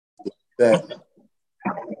That.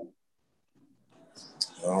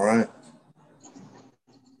 All right.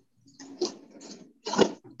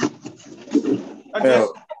 I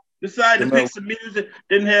just decided to pick some music.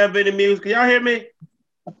 Didn't have any music. Can y'all hear me?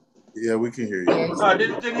 Yeah, we can hear you.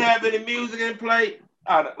 Didn't have any music in play.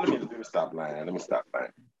 Let me stop lying.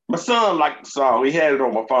 My son liked the song. He had it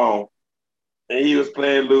on my phone, and he was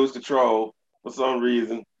playing "Lose Control" for some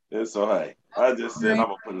reason. And so, hey, I just said I'm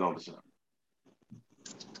gonna put it on the show.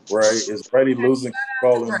 Right? Is Brady losing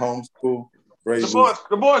control in homeschool?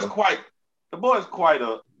 The boy's quite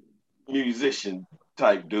a musician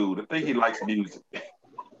type dude. I think he likes music.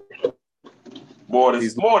 More than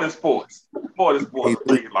sports. I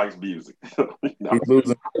think he likes music. He's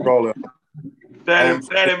losing control.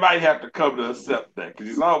 Daddy might have to come to accept that because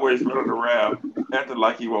he's always running around acting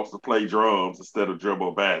like he wants to play drums instead of drum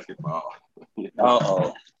or basketball.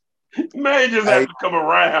 May just have to come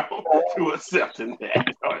around to accepting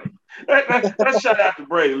that. Let's shout out to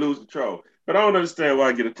Brady, lose control. But I don't understand why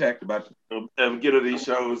I get attacked about get to these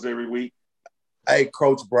shows every week. Hey,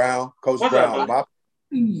 Coach Brown.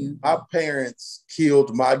 My parents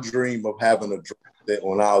killed my dream of having a drum set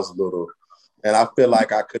when I was little. And I feel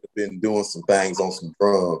like I could have been doing some things on some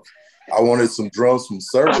drums. I wanted some drums from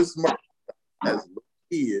Service as a little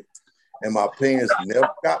kid, and my parents never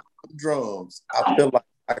got drums. I feel like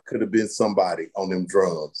I could have been somebody on them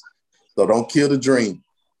drums. So don't kill the dream.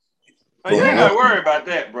 You ain't got to worry about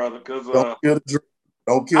that, brother, because don't kill the dream.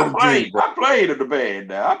 Don't kill the dream, bro. I played in the band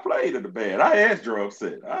now. I had drum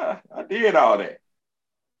set. I did all that.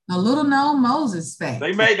 A little known Moses fact.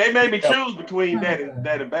 They made me choose between that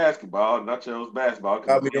and basketball, and I chose basketball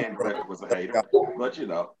because the band director was a hater. But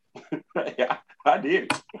yeah, I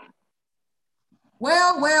did it.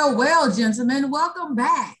 Well, gentlemen, welcome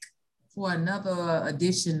back for another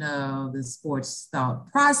edition of the Sports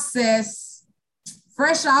Thought Process.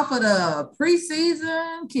 Fresh off of the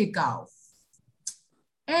preseason kickoff.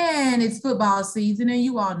 And it's football season, and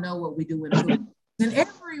you all know what we do in football. And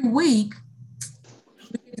every week,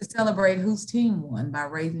 we get to celebrate whose team won by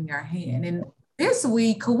raising our hand. And this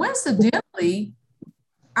week, coincidentally,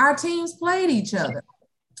 our teams played each other.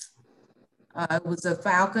 It was the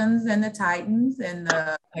Falcons and the Titans and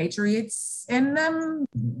the Patriots and them,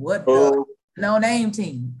 no-name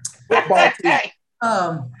team. Football team.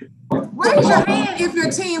 Raise your hand if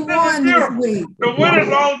your team won this week. The winner's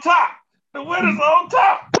on top.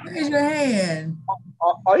 Raise your hand.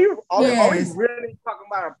 Are you really talking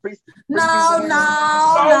about a preseason? No.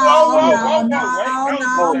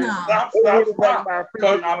 Stop.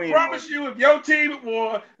 Because I promise you, if your team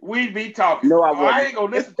won, we'd be talking. No, I wouldn't. I ain't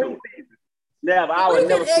going to listen to it. We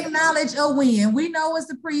can acknowledge a win. We know it's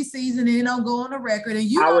the preseason and it don't go on the record. And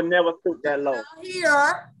I would never stoop that low.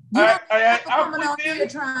 Here, coming on here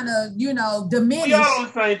trying to, diminish. We all on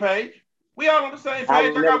the same page.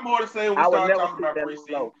 I got more to say when we start talking about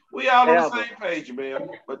preseason. We all on the same page, man.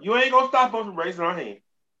 But you ain't gonna stop us from raising our hand.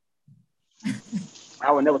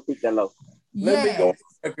 I would never stoop that low. Let me go on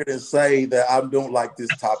record and say that I don't like this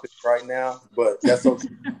topic right now, but that's okay.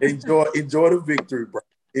 Enjoy the victory, bro.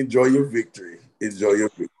 Enjoy your victory.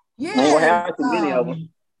 Yeah.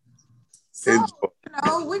 So,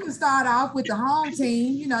 we can start off with the home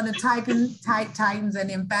team, the Titans and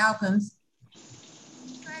then Falcons.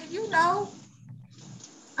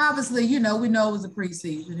 Obviously, we know it was a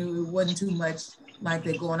preseason. It wasn't too much like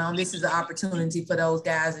that going on. This is an opportunity for those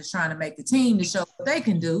guys that's trying to make the team to show what they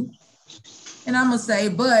can do. And I'm going to say,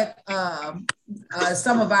 but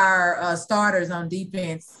some of our starters on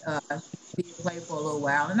defense didn't play for a little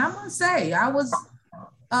while. And I'm going to say, I was,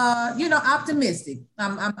 optimistic.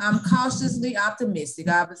 I'm cautiously optimistic.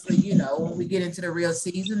 Obviously, when we get into the real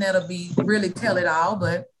season, that'll be really tell it all.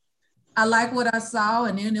 But I like what I saw.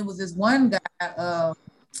 And then there was this one guy,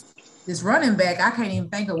 this running back, I can't even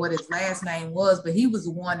think of what his last name was, but he was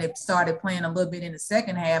the one that started playing a little bit in the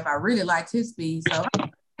second half. I really liked his speed. So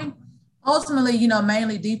ultimately,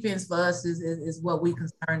 mainly defense for us is what we're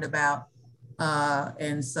concerned about.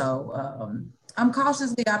 And so I'm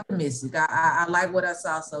cautiously optimistic. I like what I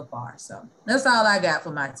saw so far. So that's all I got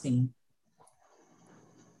for my team.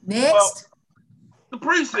 Next. Well, the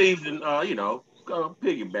preseason,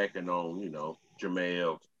 piggybacking on,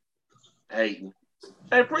 Jamel, Hayden.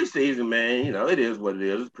 And preseason, man, it is what it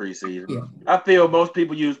is. It's preseason. Yeah. I feel most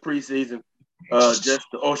people use preseason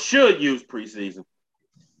should use preseason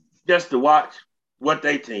just to watch what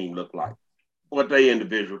their team look like, what their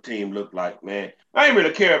individual team look like, man. I ain't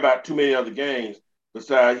really care about too many other games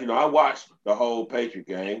besides, I watched the whole Patriot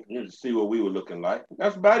game to see what we were looking like.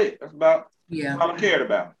 That's about it. That's about all I cared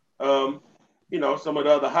about. Some of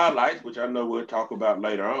the other highlights, which I know we'll talk about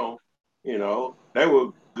later on, they were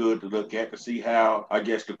good to look at to see how I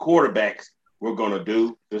guess the quarterbacks were going to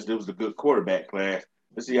do. This was a good quarterback class.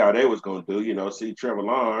 To see how they was going to do. See Trevor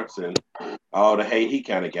Lawrence and all the hate he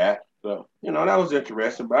kind of got. So that was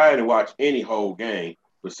interesting. But I didn't watch any whole game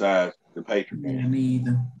besides the Patriots game. Yeah, me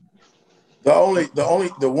either.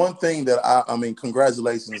 The one thing that I mean,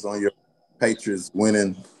 congratulations on your Patriots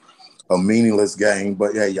winning a meaningless game,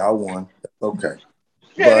 but yeah, y'all won. Okay.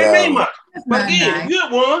 Yeah, they mean much. But again, if you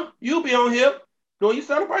had won, you'll be on here doing your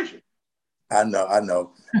celebration. I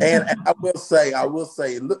know. And I will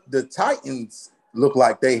say, look, the Titans look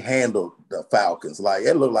like they handled the Falcons. Like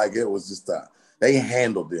it looked like it was just they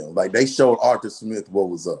handled them. Like they showed Arthur Smith what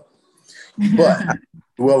was up. But I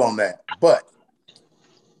dwell on that. But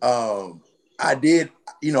I did,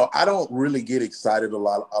 I don't really get excited a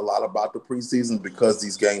lot about the preseason because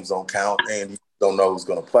these games don't count and you don't know who's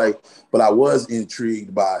going to play. But I was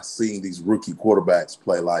intrigued by seeing these rookie quarterbacks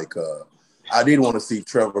play. Like I did want to see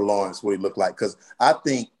Trevor Lawrence, what he looked like, because I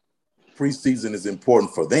think preseason is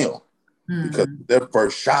important for them because they're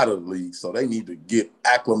first shot of the league. So they need to get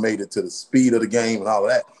acclimated to the speed of the game and all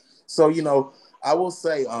of that. So, I will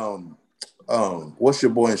say, what's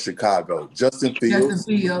your boy in Chicago? Justin Fields.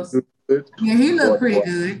 Yeah, he looked pretty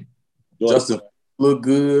good. Justin looked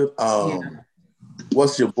good.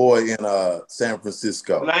 What's your boy in San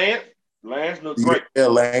Francisco? Lance looked great. Yeah,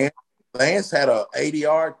 Lance had a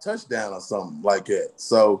 80-yard touchdown or something like that.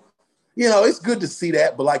 So, it's good to see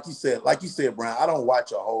that. But like you said, Brian, I don't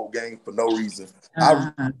watch a whole game for no reason.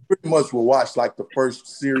 I pretty much will watch like the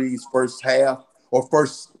first series, first half, or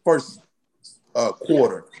first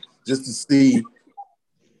quarter, just to see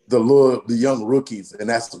the young rookies, and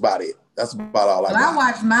that's about it. That's about all I got. I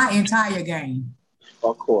watched my entire game.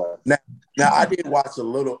 Of course. Now I did watch a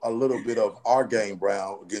little bit of our game,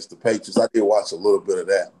 Brown, against the Patriots. I did watch a little bit of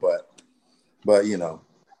that, but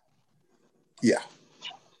yeah.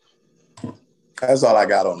 That's all I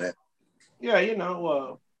got on that. Yeah, I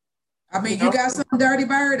mean, you got some Dirty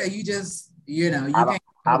Bird, or you just, you can't.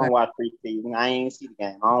 I don't watch preseason. I ain't see the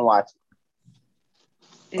game. I don't watch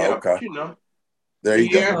it. Yeah, okay. There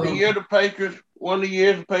you go. The year the Patriots, one of the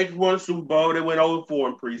years the Patriots won the Super Bowl, they went 0-4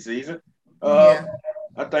 in preseason. I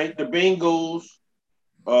think the Bengals,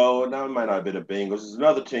 no, it might not have been the Bengals. It's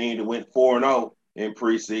another team that went 4-0 in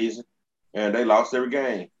preseason, and they lost every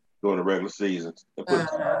game during the regular season.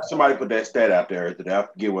 Somebody put that stat out there today. I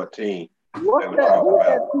forget what team. Who's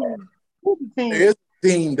the team? There's a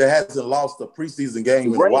team that hasn't lost a preseason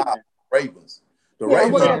game in a while. Ravens. The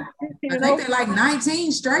Ravens. I think they're like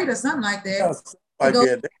 19 straight or something like that. Like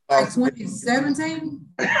 2017.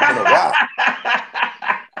 In a while.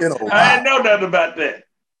 I didn't know nothing about that.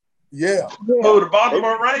 Yeah. Who, the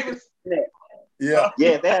Baltimore Ravens? Yeah.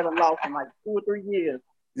 Yeah, they haven't lost in like 2 or 3 years.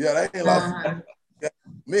 Yeah, they ain't lost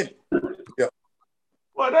many. Yeah.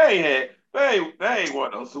 Well, they ain't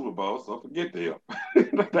won no Super Bowls, so forget them.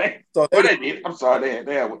 They did. I'm sorry,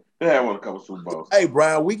 they had won a couple Super Bowls. Hey,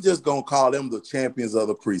 Brian, we just gonna call them the champions of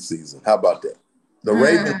the preseason. How about that? The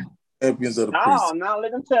Ravens champions of the preseason. Now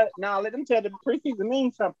let them tell the preseason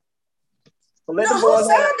means something. So who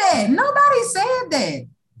said that? Nobody said that.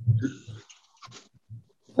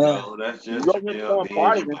 No, that's just he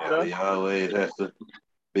always has to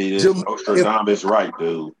be this Nostradamus right,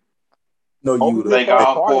 dude. No, you would think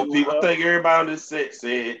all poor people. I think everybody on this set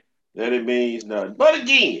said that it means nothing. But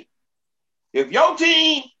again, if your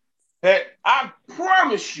team I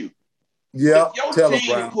promise you, if your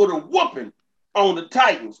team put a whooping on the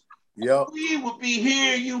Titans, we would be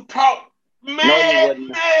hearing you talk mad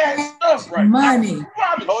stuff right now. Money.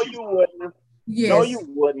 No, you wouldn't. Yes. No, you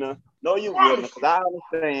wouldn't. Because I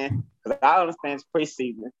understand. It's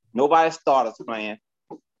preseason. Nobody's starters playing.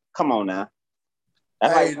 Come on now.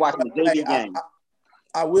 That's like watching the JV game.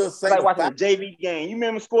 I will say, like watching the JV game. You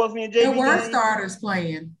remember Sportsman and JV game? There were starters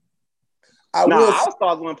playing. Our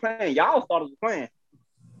starters weren't playing. Y'all starters were playing.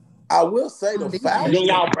 I will say the fact. And then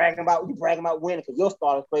y'all bragging about winning because your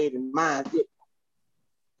starters played and mine did.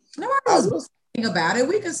 Nobody was bragging about it.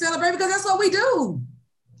 We can celebrate because that's what we do.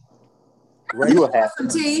 You will have some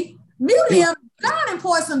tea. Mute him. Go on and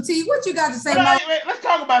pour some tea. What you got to say? Let's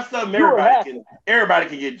talk about something everybody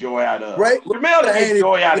can get joy out of. Right. Jamel to get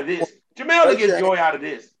joy out of this. Jamel to get joy out of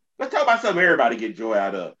this. Let's talk about something everybody get joy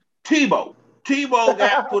out of. Tebow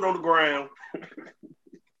got put on the ground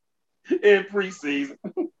in preseason.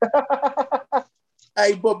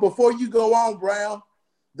 Hey, but before you go on, Brown,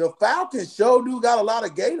 the Falcons sure do got a lot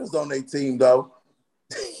of Gators on their team, though.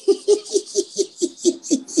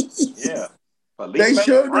 Yeah. They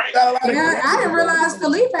sure do got a lot of Gators. I didn't realize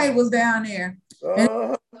Felipe was down there.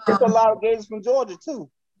 It's a lot of Gators from Georgia, too.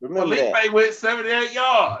 Remember Felipe that. went 78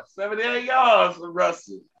 yards. 78 yards for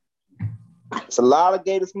Russell. It's a lot of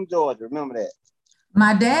Gators from Georgia. Remember that.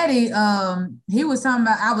 My daddy, he was talking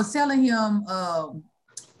about, I was telling him,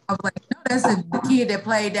 I was like, no, that's the kid that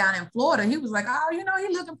played down in Florida. He was like, oh, you know, he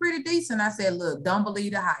looking pretty decent. I said, look, don't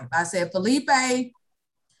believe the hype. I said, Felipe,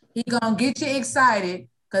 he gonna get you excited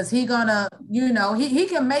because he gonna, you know, he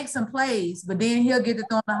can make some plays, but then he'll get to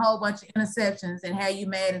throwing a whole bunch of interceptions and have you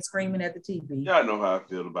mad and screaming at the TV. Y'all know how I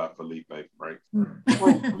feel about Felipe Franks.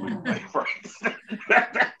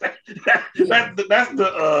 That's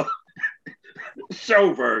the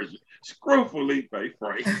show version. Screw Felipe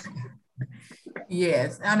Franks.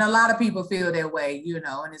 Yes, and a lot of people feel that way, you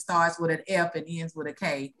know, and it starts with an F and ends with a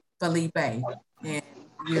K, Felipe, and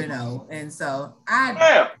you know, and so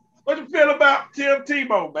what you feel about Tim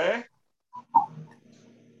Tebow, man?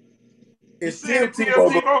 Is Tim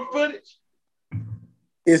Tebow footage?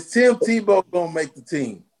 Is Tim Tebow gonna make the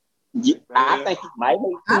team? Yeah, I think he might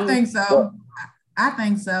make the team. I think so. I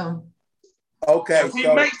think so. Okay, if he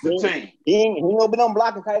makes the team, he ain't gonna be on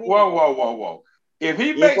blocking tight end. Whoa. If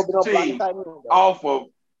he makes the team off of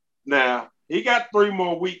now, he got 3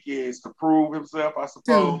 more weekends to prove himself, I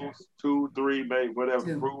suppose. 2, 3, maybe whatever,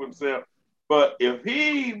 to prove himself. But if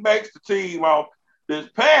he makes the team off this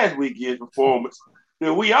past weekend's performance,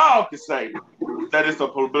 then we all can say that it's a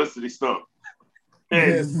publicity stunt.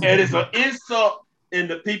 And it's an insult in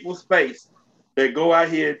the people's face that go out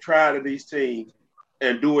here and try to these teams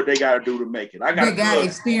and do what they got to do to make it. I got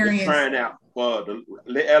experience trying out for the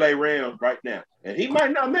LA Rams right now, and he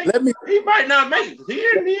might not make it. He might not make it. He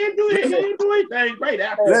didn't do anything great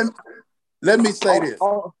after. Let me say this.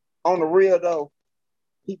 On the real though,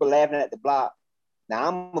 people laughing at the block. Now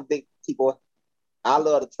I'm a big Tebow. I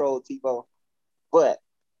love to troll Tebow, but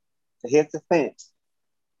to his defense,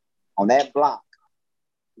 on that block,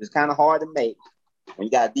 it's kind of hard to make when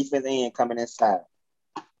you got a defense end coming inside.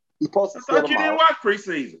 You're supposed to I thought you didn't watch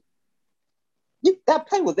preseason. That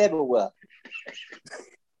play was everywhere.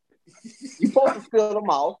 You're supposed to fill them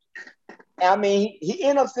off. I mean, he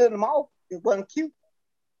ended up filling them off. It wasn't cute,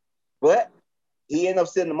 but he ended up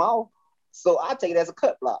filling them off. So I take it as a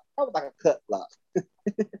cut block. That was like a cut block.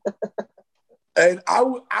 And I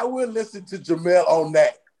will listen to Jamel on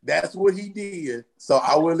that. That's what he did. So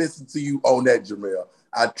I will listen to you on that, Jamel.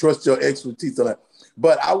 I trust your expertise on that.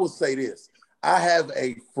 But I will say this. I have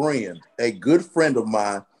a friend, a good friend of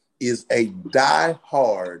mine is a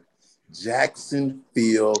diehard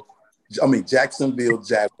Jacksonville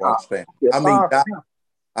Jaguars fan.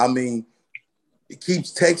 I mean, he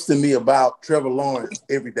keeps texting me about Trevor Lawrence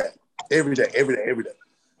every day.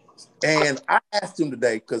 And I asked him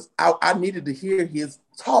today because I needed to hear his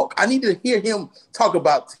talk. I needed to hear him talk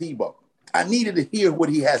about Tebow. I needed to hear what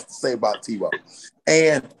he has to say about Tebow.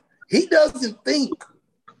 And he doesn't think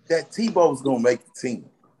that Tebow is going to make the team.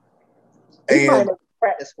 He might make the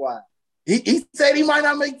practice squad. He said he might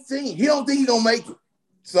not make the team. He don't think he's going to make it.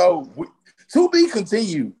 So to be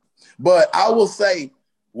continued. But I will say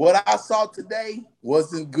what I saw today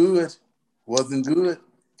wasn't good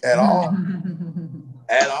at all.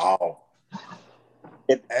 At all.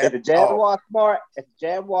 If the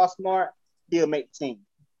Jaguars smart, he'll make the team.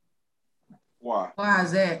 Why? Why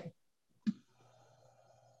is that?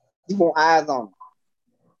 He want eyes on him.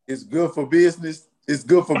 It's good for business. It's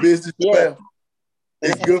good for business. Yeah.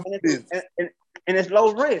 It's good for business. And it's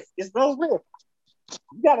low risk. It's low risk.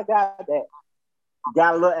 You got a guy that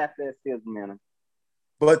got a little athleticism in him.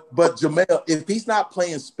 But Jamel, if he's not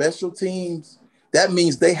playing special teams, that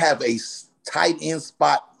means they have a tight end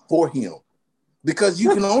spot for him because you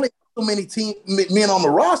can only have so many men on the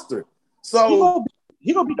roster. So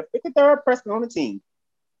he's gonna be the 53rd person on the team.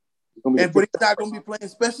 But he's not gonna be playing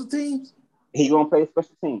special teams. He's gonna play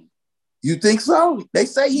special teams. You think so? They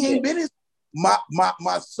say he ain't been in.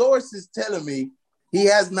 My source is telling me he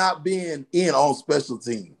has not been in on special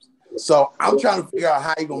teams. So I'm trying to figure out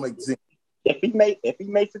how he's gonna make the team. If he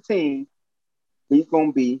makes the team, he's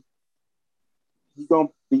gonna be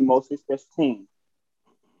mostly special teams.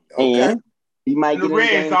 Okay. And he might get the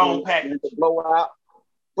red zone package blowout.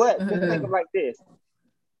 But just think of like this.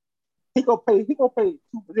 He gonna play 2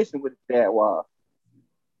 positions with the Jaguars.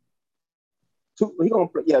 He gonna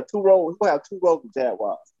play 2 roles. He's gonna have 2 roles with the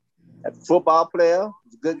Jaguars. As a football player,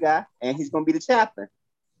 he's a good guy, and he's gonna be the chaplain.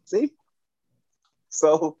 See?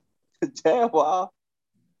 So the Jaguars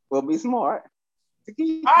will be smart.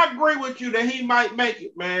 I agree with you that he might make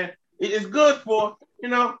it, man. It's good for,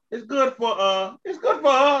 it's good for us.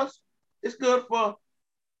 It's good for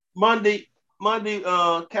Monday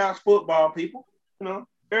couch football people.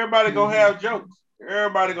 Everybody gonna have jokes.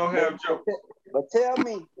 But tell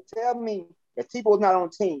me, if Tebow's not on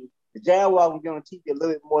the team, the Jaguars will be on TV a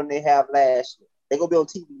little bit more than they have last year. They're gonna be on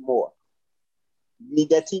TV more. You need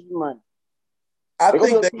that TV money. I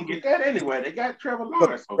think they can get that anyway. They got Trevor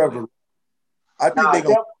Lawrence over there. I think they're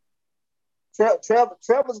gonna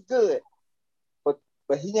Trevor's good, but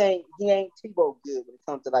he ain't Tebow good when it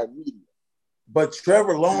comes to like media. But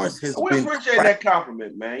Trevor Lawrence has been. We appreciate that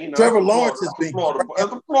compliment, man. You know, Trevor Lawrence has been.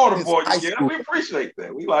 As a Florida boy, we appreciate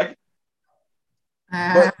that. We like it.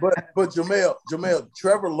 But Jamel,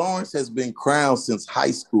 Trevor Lawrence has been crowned since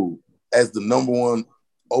high school as the #1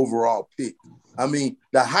 overall pick. I mean,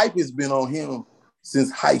 the hype has been on him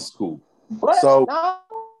since high school. What? So no,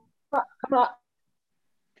 come on.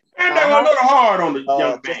 And they were a little hard on the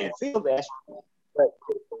young man.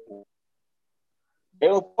 They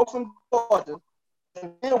were both from Georgia.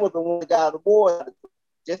 And Phil was the one that got the board.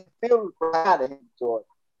 Just Phil was proud of him, Georgia.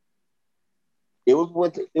 It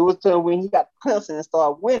was till when he got Clemson and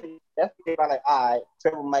started winning. That's when they were like, all right,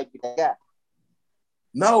 Trevor might be that guy.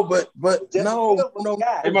 No, but no.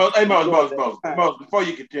 Hey, Moses, before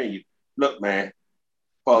you continue, look, man,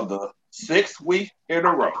 for the 6th week in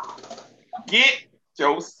a row, get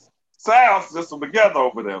your sound system together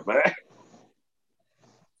over there, man.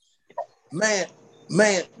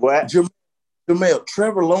 Man, what? Jamel,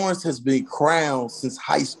 Trevor Lawrence has been crowned since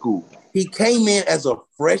high school. He came in as a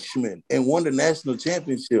freshman and won the national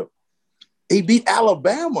championship. He beat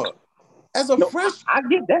Alabama as a freshman. I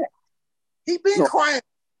get that. He been crowned.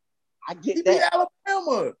 I get he that. Beat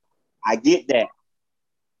Alabama. I get that.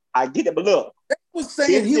 But look. They was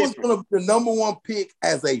saying he was going to be the #1 pick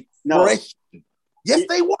as a freshman. Yes,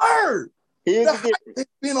 they were. Here's the the hype difference. has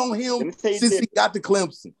been on him since he got to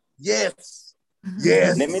Clemson. Yes.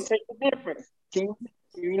 Let me tell you the difference. Can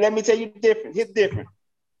you let me tell you the difference? Here's the difference.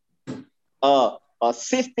 A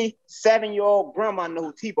 67-year-old grandma know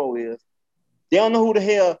who Tebow is. They don't know who the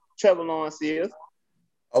hell Trevor Lawrence is.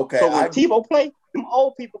 Okay. So when Tebow play, them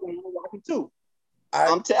old people gonna watch him too.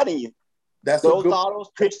 I'm telling you. That's all those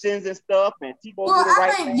Christians and stuff, and Tebow. Well,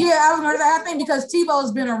 I think because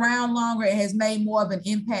Tebow's been around longer, it has made more of an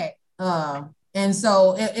impact. And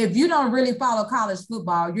so if you don't really follow college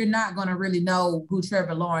football, you're not going to really know who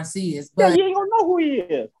Trevor Lawrence is. But you ain't going to know who he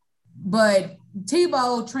is. But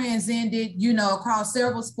Tebow transcended, across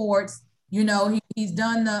several sports. He's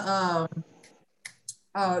done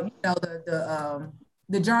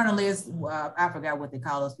the journalists. I forgot what they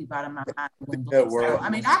call those people out of my mind. So, I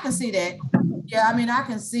mean, I can see that. Yeah, I mean, I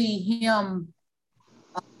can see him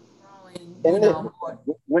growing,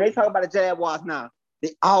 when they talk about the Jaguars now,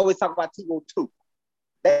 they always talk about Tebow too.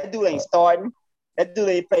 That dude ain't starting. That dude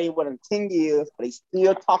ain't played with him 10 years, but they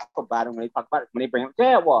still talk about him when they bring up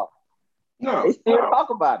Jaguars. No, they still talk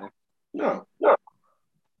about him. No.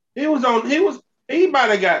 He might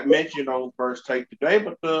have got mentioned on First Take today,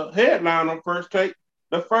 but the headline on First Take,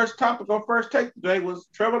 the first topic on First Take today was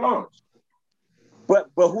Trevor Lawrence. But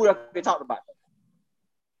who else they talked about?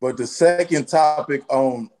 But the second topic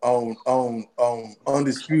on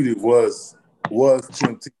Undisputed was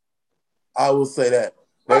Tim Tebow. I will say that.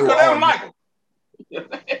 They don't like him.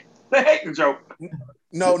 They hate the joke.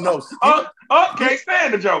 No. Can't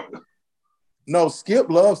stand the joke. No, Skip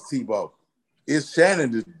loves Tebow. It's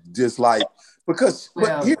Shannon just like because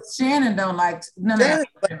Shannon don't like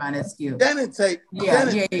Skip. Shannon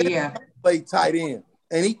play tight end,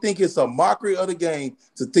 and he think it's a mockery of the game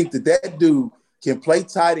to think that dude can play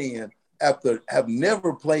tight end after have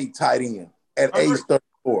never played tight end at age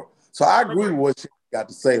 34. So I agree with what you got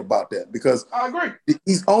to say about that because I agree.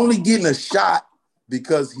 He's only getting a shot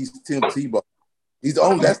because he's Tim Tebow.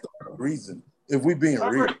 That's the reason. If we being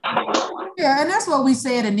real. Yeah, and that's what we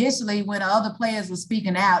said initially when other players were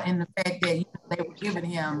speaking out in the fact that they were giving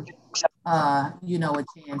him a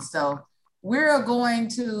chance. So we're going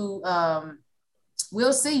to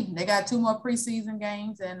we'll see. They got 2 more preseason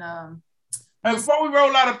games and before we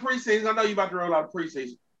roll out of preseason, I know you're about to roll out of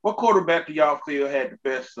preseason. What quarterback do y'all feel had the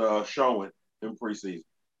best showing in preseason?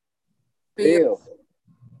 Fields.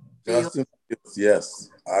 Justin Fields, yes,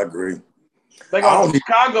 I agree. They go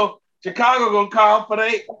Chicago gonna call for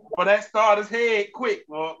that starter's head quick.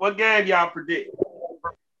 What game y'all predict?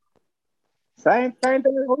 Same thing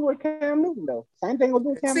we're gonna do with Cam Newton though. Same thing we'll do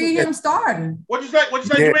with Cam Newton. See him starting. What you say,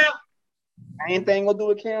 Jamel? Same thing we'll do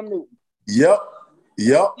with Cam Newton. Yep.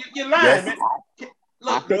 You're lying, man.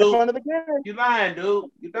 Look, dude. You're lying, dude.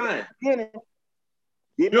 You're lying.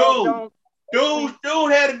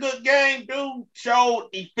 Dude had a good game. Dude showed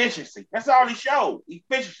efficiency. That's all he showed.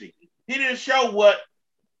 Efficiency. He didn't show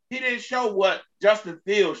what Justin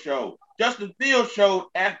Fields showed. Justin Fields showed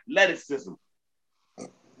athleticism.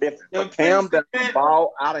 Cam better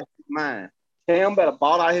ball out of his mind. Cam better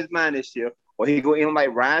ball out of his mind this year or he go in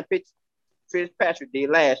like Ryan Fitzpatrick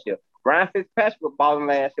did last year. Ryan Fitzpatrick was balling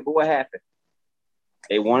last year, but what happened?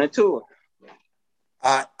 They wanted to.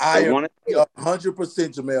 I agree 100%,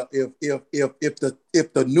 Jamel.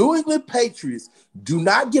 If the New England Patriots do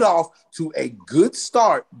not get off to a good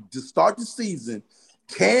start to start the season,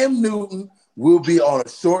 Cam Newton will be on a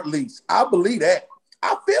short leash. I believe that.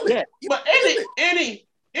 I feel it. Yeah. But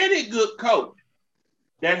any good coach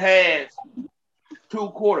that has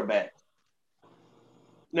two quarterbacks.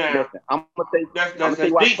 Now, listen, I'm gonna say that's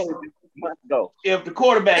decent. If the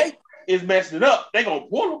quarterback is messing it up, they're gonna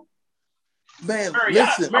pull him. Man,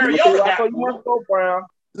 Mariota must go, Brown.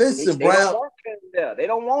 Listen, they Brown. Don't want him there. They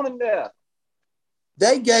don't want him there.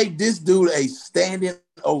 They gave this dude a standing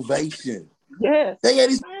ovation. Yes. They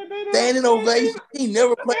gave his standing ovation. He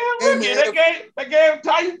never played a game. They gave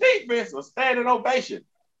Titan defense a standing ovation.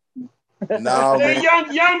 No, man.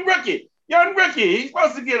 Young rookie. He's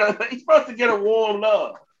supposed to get a warm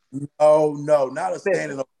love. No, not a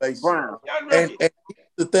standing ovation. Brown. And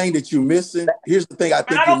the thing that you're missing. Here's the thing I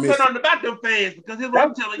think you're missing. I don't put on about them fans because here's what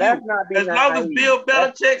I'm telling you. As long as Bill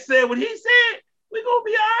Belichick said what he said, we're gonna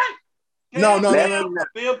be all right. No.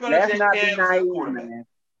 Bill Belichick let's not be naive, man.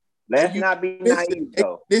 Let's not be naive,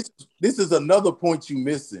 though. This is another point you're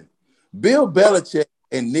missing. Bill Belichick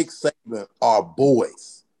and Nick Saban are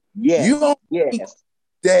boys. Yes. You don't think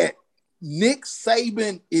that Nick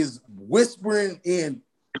Saban is whispering in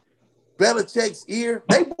Belichick's ear?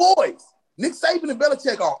 They boys. Nick Saban and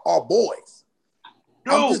Belichick are boys.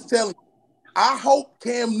 Dude, I'm just telling you. I hope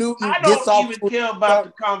Cam Newton gets off. I don't even care about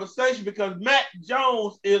the conversation because Mac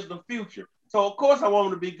Jones is the future. So, of course, I want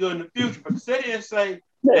him to be good in the future. But to sit here and say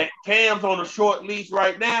that Cam's on a short leash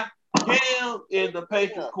right now, Cam is the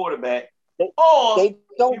Patriots quarterback. They don't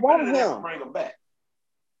want him. Bring him back.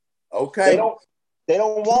 Okay. They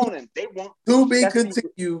don't want him. They want to be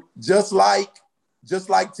continued, just like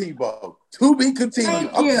Tebow. To be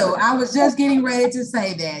continued. Thank you. I was just getting ready to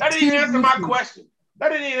say that. That didn't even answer my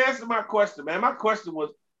question. Man. My question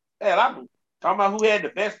was, hell, I'm talking about who had the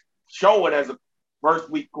best showing as a first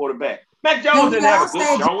week quarterback. Mac Jones didn't have a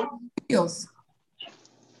good showing. Fields.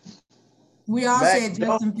 We all said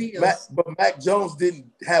Justin Fields. But Mac Jones didn't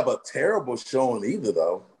have a terrible showing either,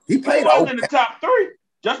 though. He played in the top three.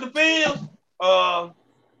 Justin Fields,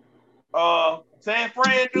 San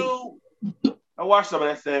Fran dude. I watched some of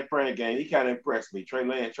that San Fran game. He kind of impressed me. Trey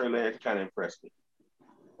Lance kind of impressed me.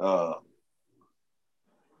 After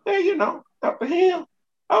him,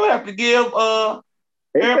 I would have to give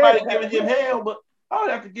everybody giving him hell, but I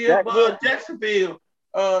would have to give Jacksonville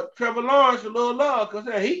Trevor Lawrence a little love because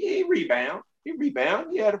he rebound. He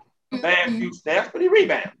had a bad few snaps, but he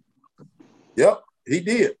rebounded. Yep, he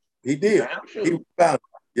did. He rebounded.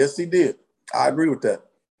 Yes, he did. I agree with that.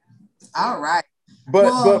 All right. But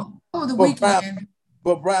over the weekend.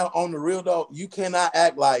 Brown, on the real though, you cannot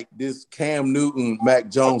act like this Cam Newton, Mac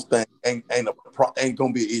Jones thing ain't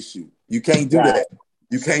gonna be an issue. You can't do that.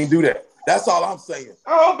 You can't do that. That's all I'm saying.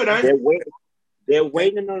 I hope it ain't. They're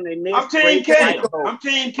waiting on their next. I'm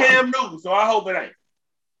Team Cam Newton, so I hope it ain't.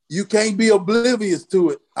 You can't be oblivious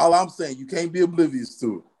to it. All I'm saying, you can't be oblivious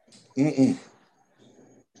to it.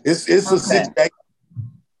 It's a situation.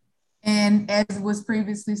 And as was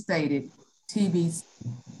previously stated, TBC.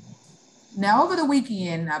 Now, over the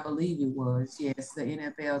weekend, I believe it was, yes, the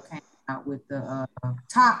NFL came out with the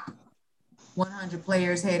top 100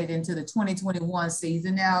 players headed into the 2021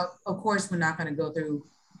 season. Now, of course, we're not going to go through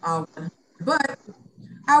all 100, but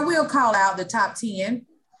I will call out the top 10.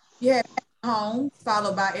 You had Mahomes,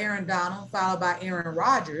 followed by Aaron Donald, followed by Aaron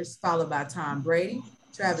Rodgers, followed by Tom Brady,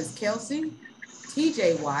 Travis Kelce,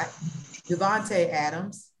 TJ Watt, Devontae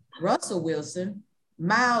Adams, Russell Wilson,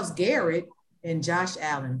 Myles Garrett, and Josh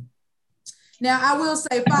Allen. Now, I will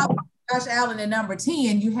say, following Josh Allen at number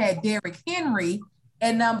 10, you had Derrick Henry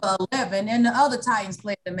at number 11, and the other Titans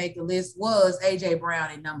player to make the list was A.J.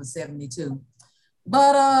 Brown at number 72.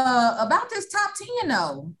 But about this top 10,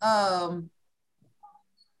 though.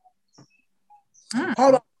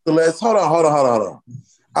 Hold on, Celeste. Hold on.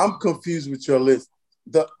 I'm confused with your list.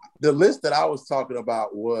 The list that I was talking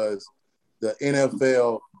about was the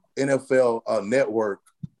NFL Network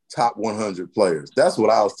top 100 players. That's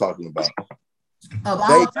what I was talking about.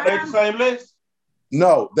 They the same list?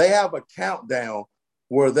 No, they have a countdown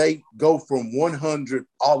where they go from 100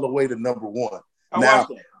 all the way to number 1. Now,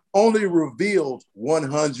 only revealed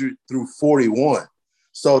 100 through 41.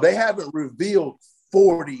 So they haven't revealed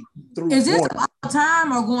 40 through 1. Is this all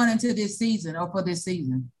time or going into this season or for this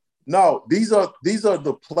season? No, these are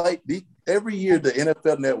the every year the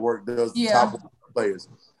NFL Network does the top 100 players,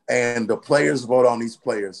 and the players vote on these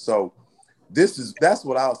players. So That's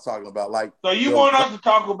what I was talking about. Like, so you want us to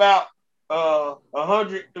talk about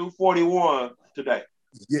 100 through 41 today?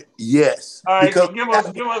 Yes. All right, because so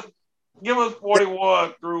give us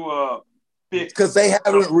 41 through 50. Because they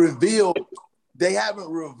haven't revealed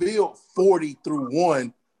 40 through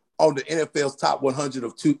 1 on the NFL's top 100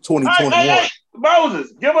 of 2021. Hey,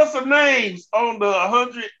 Moses, give us some names on the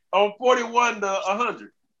 100 on 41 to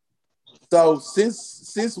 100. So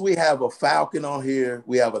since we have a Falcon on here,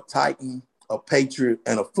 we have a Titan, a Patriot,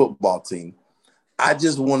 and a football team. I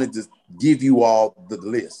just wanted to give you all the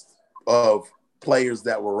list of players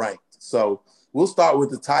that were ranked. So we'll start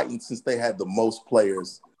with the Titans since they had the most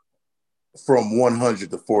players from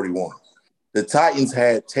 100 to 41. The Titans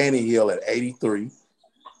had Tannehill at 83.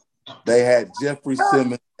 They had Jeffrey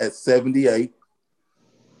Simmons at 78.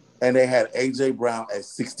 And they had A.J. Brown at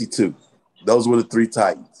 62. Those were the three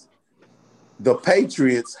Titans. The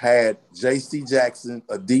Patriots had J.C. Jackson,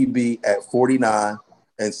 a DB, at 49,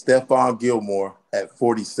 and Stephon Gilmore at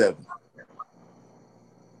 47.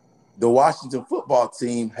 The Washington football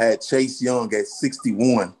team had Chase Young at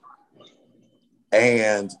 61.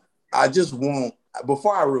 And I just want,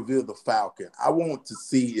 before I reveal the Falcon, I want to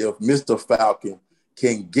see if Mr. Falcon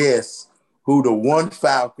can guess who the one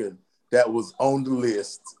Falcon that was on the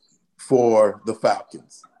list for the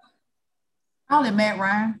Falcons. Probably Matt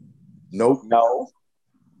Ryan. Nope. No.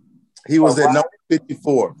 He was at number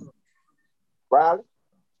 54. Riley?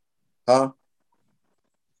 Huh?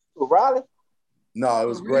 Riley? No, it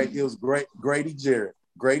was great. It was great. Grady Jarrett.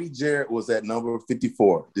 Grady Jarrett was at number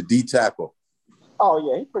 54, the D tackle.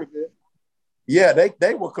 Oh, yeah, he's pretty good. Yeah,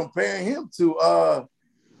 they were comparing him to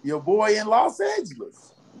your boy in Los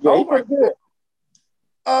Angeles. Yeah, he's pretty good.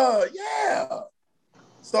 Yeah.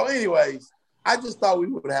 So anyways, I just thought we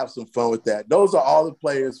would have some fun with that. Those are all the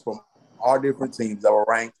players from our different teams that were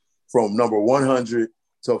ranked from number 100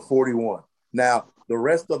 to 41. Now, the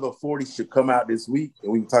rest of the 40 should come out this week,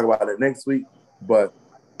 and we can talk about it next week. But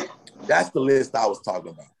that's the list I was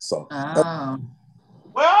talking about. So, well,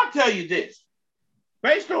 I'll tell you this.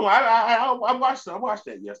 Based on I watched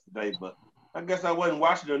that yesterday, but I guess I wasn't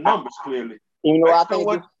watching the numbers clearly. You know, I think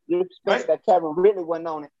you expect that Kevin Ridley wasn't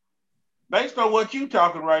on it. Based on what you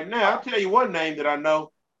talking right now, I'll tell you one name that I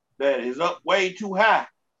know that is up way too high.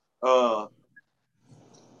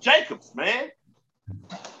 Jacobs, man.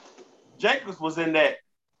 Jacobs was in that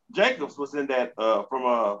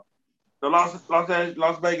from the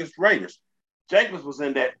Las Vegas Raiders. Jacobs was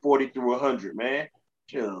in that 40 through 100, man.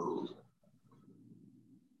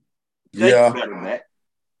 Yeah. Better than that.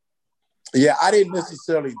 Yeah, I didn't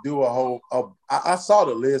necessarily do a whole I saw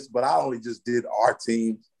the list, but I only just did our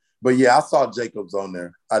teams. But yeah, I saw Jacobs on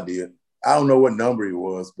there. I did. I don't know what number he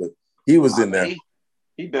was, but he was in there.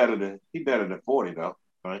 He better than 40 though,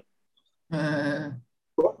 right?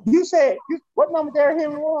 You said what number Derrick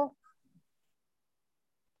Henry was?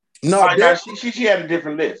 No, she had a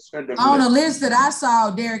different list. The list that I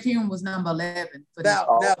saw, Derrick Henry was number 11. Now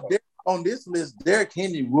on this list, Derrick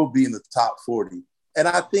Henry will be in the top 40, and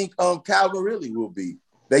I think Calvin Ridley will be.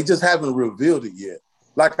 They just haven't revealed it yet.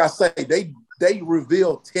 Like I say, they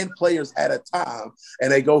reveal 10 players at a time,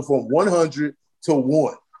 and they go from 100 to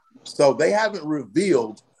 1. So they haven't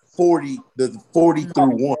revealed 40 through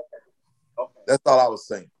 1. That's all I was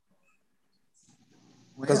saying.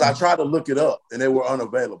 Because I tried to look it up, and they were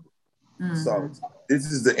unavailable. Mm-hmm. So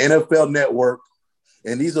this is the NFL Network,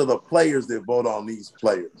 and these are the players that vote on these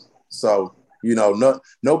players. So, you know,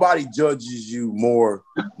 nobody judges you more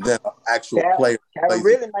than an actual player. Calvin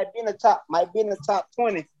Ridley might be in the top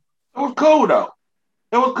 20. It was cool though.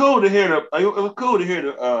 It was cool to hear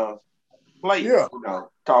the players, you know,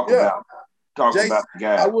 talk about the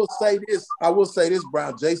guy. I will say this,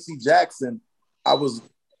 Brown. J.C. Jackson, I was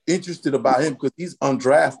interested about him because he's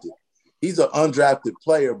undrafted. He's an undrafted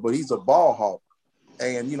player, but he's a ball hawk.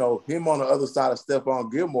 And, you know, him on the other side of Stephon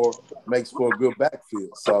Gilmore makes for a good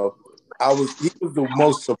backfield. So he was the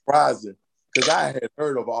most surprising because I had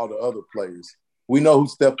heard of all the other players. We know who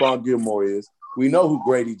Stephon Gilmore is. We know who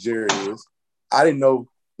Grady Jarrett is. I didn't know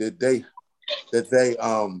that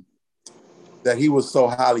he was so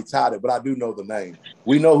highly touted, but I do know the name.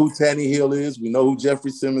 We know who Tannehill is. We know who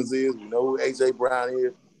Jeffrey Simmons is. We know who A.J. Brown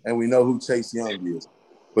is. And we know who Chase Young is.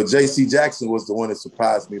 But J.C. Jackson was the one that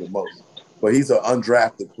surprised me the most. But he's an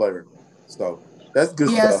undrafted player. So that's good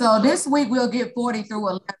stuff. Yeah, so this week we'll get 40 through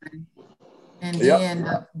 11. And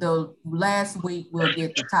then the last week we'll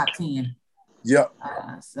get the top 10. Yep.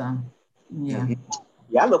 So, yeah. Mm-hmm.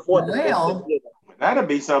 Yeah, I look forward to that. That'll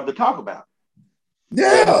be something to talk about.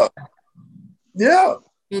 Yeah. Yeah.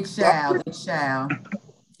 It shall.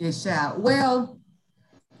 Well,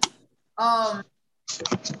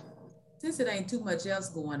 since it ain't too much else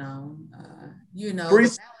going on, the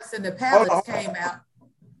Malice in the Palace came out.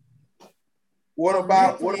 What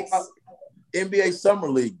about NBA Summer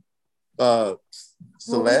League? Celeste?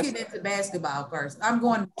 Well, we get into basketball first. I'm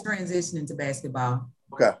going to transition into basketball.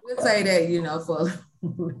 Okay. We'll say that, for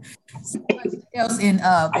so much else in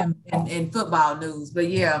football news. But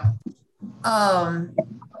yeah,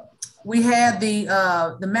 we had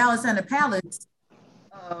the Malice in the Palace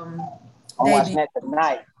watching that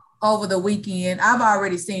tonight. Over the weekend. I've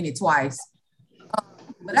already seen it twice.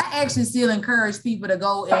 But I actually still encourage people to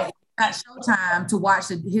go at Showtime to watch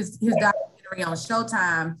his documentary on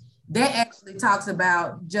Showtime. That actually talks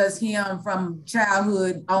about just him from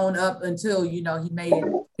childhood on up until, he made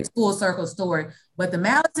his full circle story. But the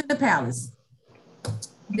Malice in the Palace,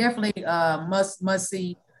 definitely must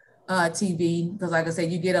see TV, because like I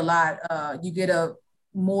said, you get a lot,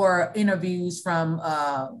 more interviews from,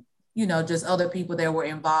 just other people that were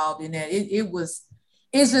involved in that.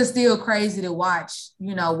 It's just still crazy to watch,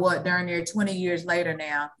 what during there 20 years later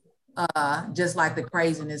now, just like the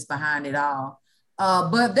craziness behind it all.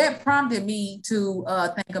 But that prompted me to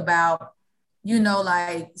think about,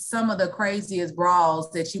 like some of the craziest brawls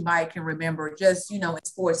that you can remember just, in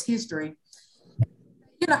sports history.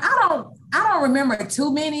 I don't remember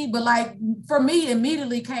too many, but like for me,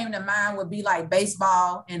 immediately came to mind would be like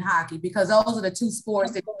baseball and hockey, because those are the two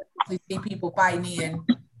sports that you see people fighting in,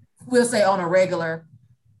 we'll say on a regular,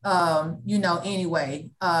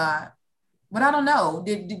 anyway. But I don't know.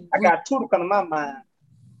 I got two to come to my mind.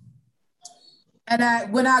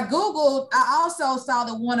 And when I Googled, I also saw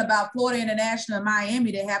the one about Florida International in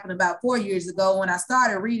Miami that happened about 4 years ago. When I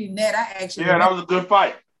started reading that, I actually that was a good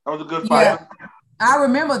fight. That was a good fight. Yeah, I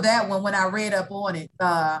remember that one when I read up on it.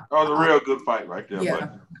 That was a real good fight right there. Yeah.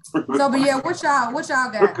 But yeah, what y'all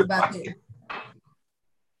got about that?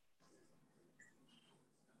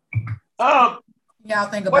 Y'all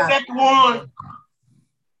think about that one?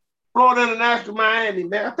 Florida International Miami,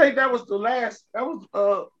 man. I think that was the last. That was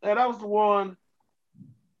the one.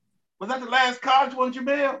 Was that the last college one,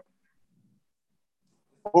 Jamel?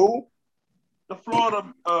 Who? The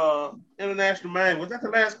Florida International Miami. Was that the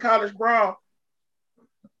last college brawl?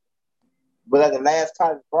 Was that the last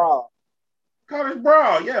college brawl? College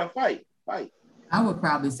brawl, yeah, fight. I would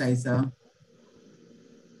probably say so.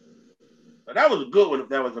 But that was a good one if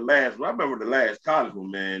that was the last one. I remember the last college one,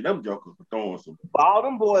 man. Them jokers were throwing some. All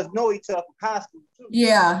them boys know each other from high school, too.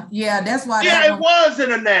 Yeah, that's why. Yeah, it was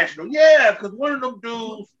international. Yeah, because one of them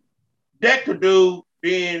dudes, decked a dude,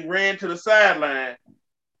 then ran to the sideline.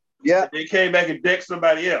 Yeah. They came back and decked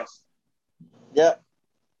somebody else. Yep.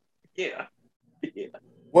 Yeah.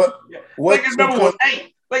 What? Like his number was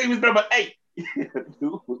 8. Like he was number 8.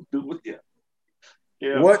 Dude,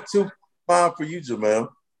 yeah. What two fine for you, Jamel?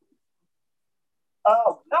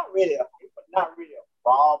 Not really a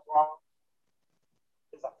brawl.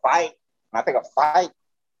 It's a fight. When I think of fight,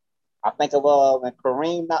 I think of when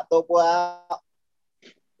Kareem knocked the boy out.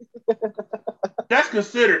 That's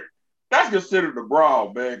considered a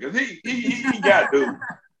brawl, man, because he got dude.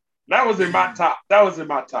 That was in my top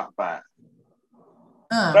 5.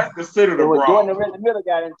 That's considered a brawl. Jordan and Reggie Miller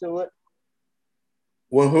got into it.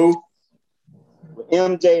 When who? When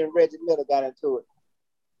MJ and Reggie Miller got into it.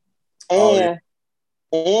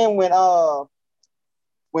 And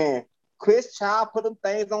when Chris Child put them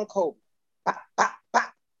things on Kobe. Pop, pop,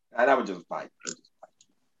 pop. That was just a fight.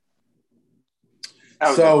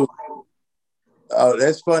 That's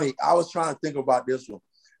funny. I was trying to think about this one.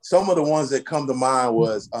 Some of the ones that come to mind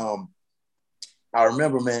was I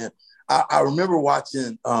remember, man. I remember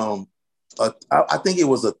watching. I think it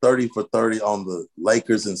was a 30 for 30 on the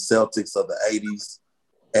Lakers and Celtics of the 80s,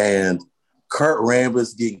 and Kurt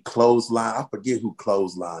Rambis getting clotheslined. I forget who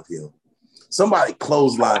clotheslined him. Somebody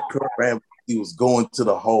clotheslined Kurt Rambis. He was going to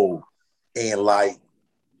the hole, and like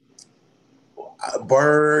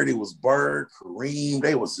Bird, Kareem.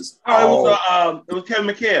 They was just. It was Kevin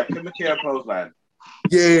McHale. Kevin McHale clothesline.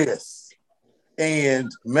 Yes, and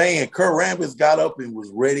man, Kurt Rambis got up and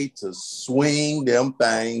was ready to swing them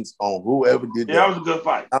things on whoever did that. Yeah, that was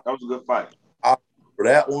a good fight. For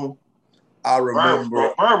that one, I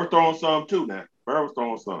remember. Bird was throwing some too. Now Bird was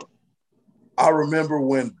throwing some. I remember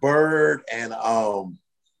when Bird and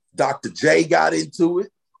Dr. J got into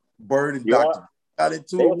it. Bird and Dr. J got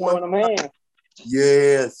into it one time.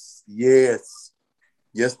 Yes,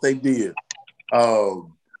 they did.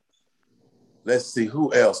 Let's see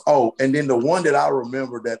who else. Oh, and then the one that I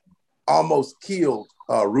remember that almost killed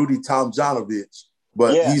Rudy Tomjanovich,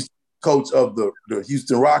 but he's coach of the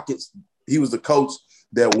Houston Rockets. He was the coach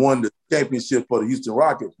that won the championship for the Houston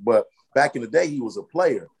Rockets. But back in the day, he was a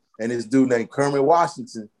player. And this dude named Kermit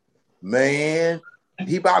Washington, Man,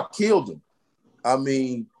 he about killed him. I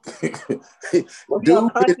mean, dude hit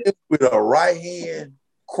him with a right hand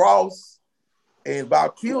cross and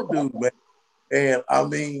about killed dude, man. And I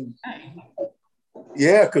mean,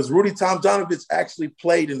 yeah, because Rudy Tomjanovich actually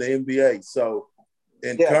played in the NBA. So,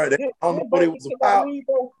 and I don't know what it was about,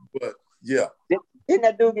 but yeah. Didn't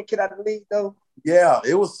that dude get kicked out of the league though? Yeah,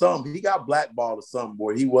 it was something. He got blackballed or something,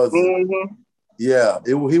 boy. He wasn't. Mm-hmm. Yeah,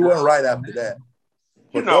 he wasn't right after that.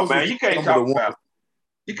 But man, you can't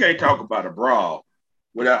talk about a brawl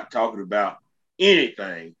without talking about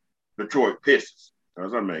anything Detroit Pistons.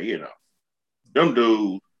 Because I mean, them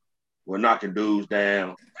dudes were knocking dudes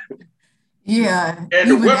down. Yeah, and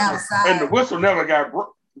the whistle never got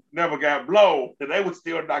blown, and they were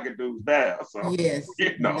still knocking dudes down. So yes,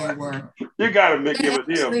 they were. You got to give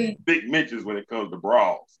them big mentions when it comes to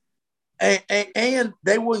brawls. And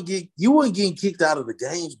they you weren't getting kicked out of the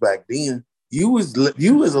games back then. You was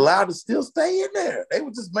allowed to still stay in there. They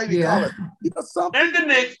would just maybe call it something.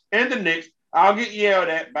 And the Knicks, I'll get yelled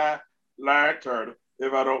at by Larry Turner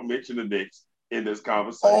if I don't mention the Knicks in this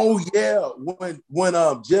conversation. Oh yeah, when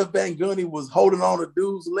Jeff Van Gundy was holding on a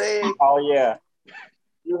dude's leg. Oh yeah.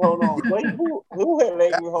 You hold on. Wait, who had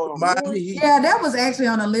leg you hold on? Miami Heat. Yeah, that was actually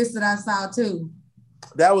on a list that I saw too.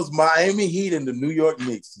 That was Miami Heat and the New York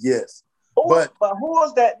Knicks. Yes. But who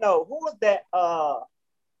was that? No, who was that?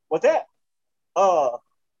 What's that? You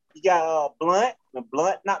got Blunt. The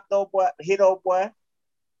Blunt knocked old boy, hit old boy.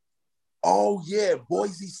 Oh yeah,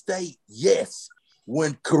 Boise State. Yes.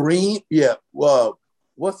 When Kareem,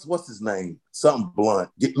 what's his name? Something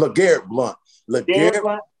Blunt. LeGarrette Blunt. LeGarrette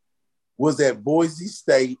Blunt was at Boise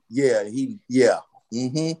State. Yeah,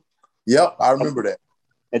 Mm-hmm. Yep, I remember that.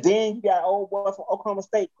 And then you got old boy from Oklahoma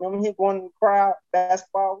State. Remember him going in the crowd,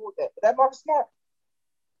 basketball? Who was that? Was that Marcus Smart?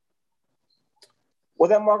 Was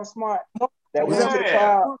that Marcus Smart? That went to the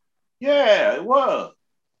crowd? Yeah, it was.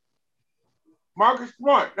 Marcus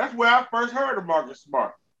Smart. That's where I first heard of Marcus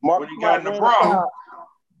Smart. When he got in the brawl.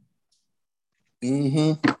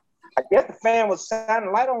 Mm-hmm. I guess the fan was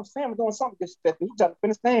shining light on Sam, doing something disrespectful. He jumped in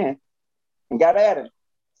the stand and got at him.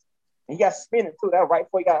 And he got spinning too. That was right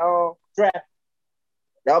before he got drafted.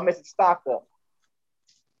 Y'all missing stock up.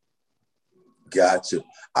 Gotcha.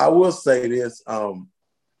 I will say this.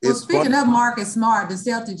 Speaking of Marcus Smart, the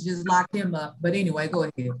Celtics just locked him up. But anyway, go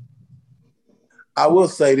ahead. I will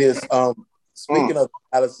say this. Speaking of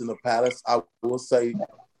Alice in the Palace, I will say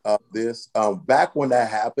this. Back when that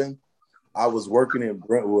happened, I was working in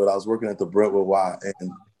Brentwood. I was working at the Brentwood Y,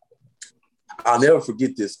 and I'll never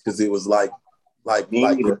forget this because it was like,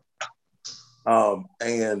 and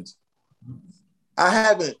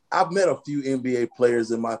I've met a few NBA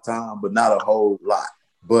players in my time, but not a whole lot.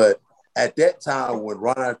 But at that time, when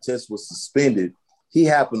Ron Artest was suspended, he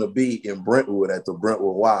happened to be in Brentwood at the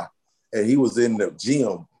Brentwood Y, and he was in the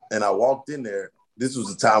gym. And I walked in there. This was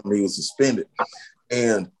the time when he was suspended,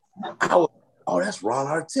 and I was, oh, that's Ron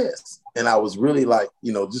Artest. And I was really like,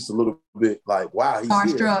 just a little bit like, wow, he's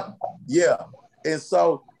starstruck. Yeah. And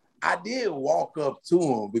so I did walk up to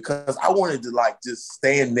him because I wanted to just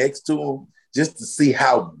stand next to him just to see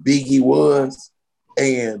how big he was.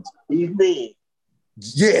 And he's big.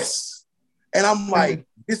 Yes. And I'm like,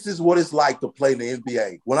 this is what it's like to play in the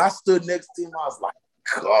NBA. When I stood next to him, I was like,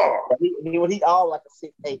 God. He all like a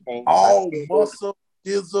 6'8" thing. All muscle.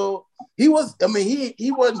 Jizzle. He wasn't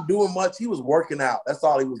doing much. He was working out. That's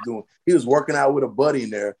all he was doing. He was working out with a buddy in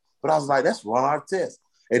there. But I was like, that's Ron Artest.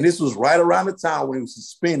 And this was right around the time when he was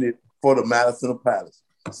suspended for the Madison Palace.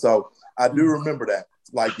 So I do remember that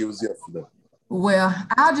like it was yesterday. Well,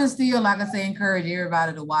 I'll just still, like I say, encourage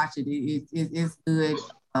everybody to watch it. It's good.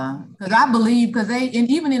 Because I believe, and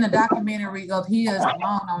even in the documentary of his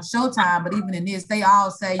on Showtime, but even in this, they all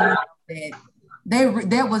say that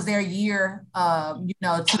that was their year, to win.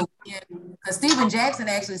 Because Steven Jackson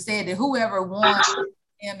actually said that whoever won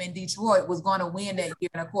him in Detroit was going to win that year.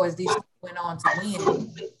 And of course, Detroit went on to win,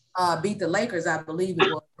 beat the Lakers, I believe it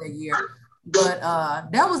was that year. But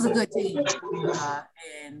that was a good team.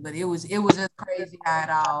 But it was just crazy how it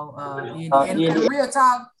all, and real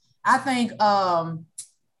talk, I think, I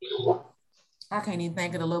can't even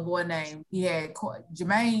think of the little boy name. He had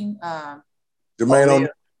Jermaine O'Neal.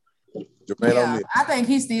 I think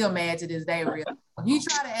he's still mad to this day. Real, he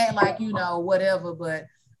tried to act like whatever, but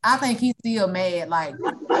I think he's still mad like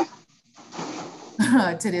to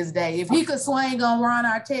this day. If he could swing on Ron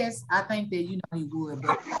Artest, I think that he would.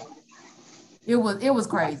 But it was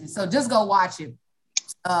crazy. So just go watch it.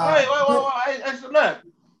 Wait. Look,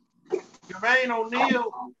 Jermaine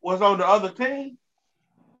O'Neal was on the other team.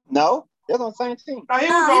 No, they're on the same team. No, he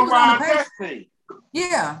was on Ron Artest's team.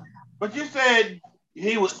 Yeah. But you said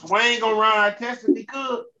he was swaying around our test if he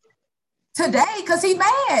could? Today, because he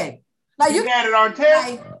mad. Like you mad at our test?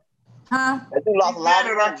 Like, huh? He lost a lot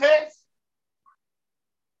at our test?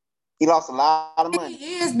 He lost a lot of money.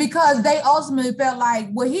 He is because they ultimately felt like,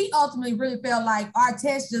 he ultimately really felt like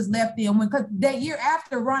Artest just left them because that year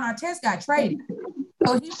after Ron Artest got traded.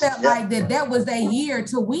 So he felt like that was their year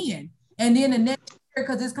to win. And then the next year,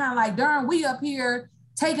 because it's kind of like, darn, we up here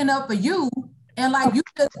taking up for you. And like you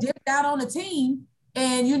just dipped out on the team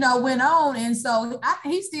and, went on. And so I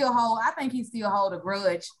think he still hold a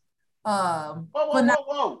grudge.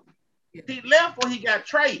 Whoa. He left when he got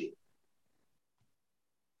traded.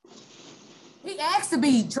 He asked to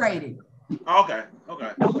be traded. Okay.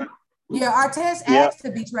 Yeah, Artest asked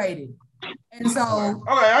to be traded. And so...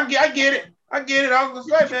 Okay, I get it. I was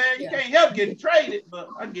going to say, man, you can't help getting traded, but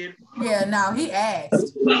I get it. Yeah, no, he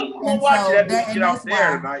asked. We'll watch that get off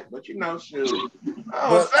there tonight, but shoot.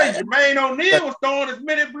 I was saying, Jermaine O'Neal was throwing as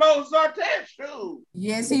many blows as Artest, shoot.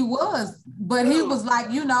 Yes, he was. But he was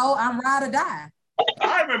like, I'm ride or die.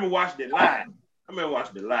 I remember watching it live.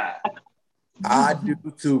 I do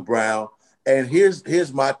too, Brown. And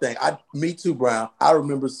here's my thing. Me too, Brown. I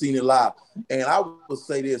remember seeing it live. And I will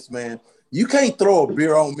say this, man. You can't throw a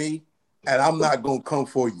beer on me and I'm not gonna come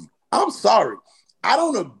for you. I'm sorry. I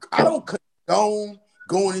don't condone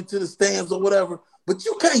going into the stands or whatever, but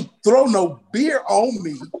you can't throw no beer on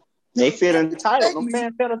me. They feel entitled. Them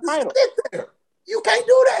fans feel entitled. You can't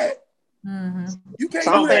do that. Mm-hmm. You can't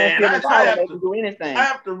do that. I have to do anything. I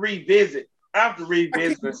have to revisit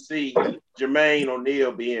and see Jermaine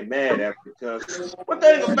O'Neal being mad after, because one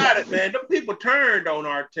thing about it, man, the people turned on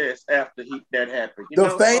Artest after that happened.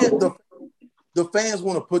 The fans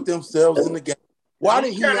want to put themselves in the game. Why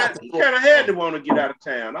did he kind of had to want to get out of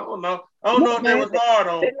town? I don't know if that was hard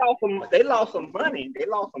on. They lost some money. I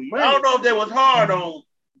don't know if that was hard on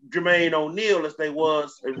Jermaine O'Neal as they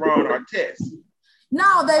was at Ron Artest.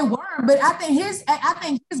 No, they weren't. But I think his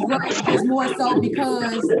grudge is more so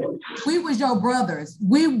because we was your brothers.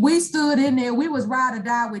 We stood in there. We was ride or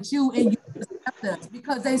die with you, and you accepted us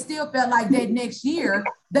because they still felt like that next year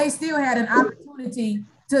they still had an opportunity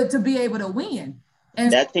to be able to win.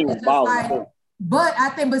 And that team was balling. I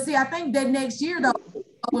think that next year though,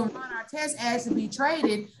 when Ron Artest asked to be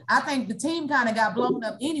traded, I think the team kind of got blown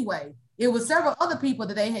up anyway. It was several other people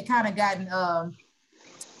that they had kind of gotten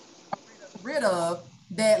rid of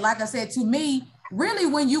that, like I said, to me, really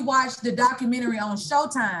when you watch the documentary on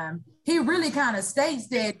Showtime, he really kind of states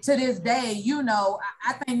that to this day,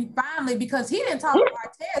 I think finally, because he didn't talk to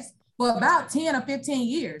Artest for about 10 or 15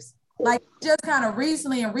 years. Like just kind of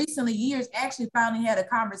recently years actually finally had a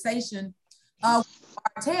conversation with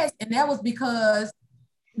Artest, and that was because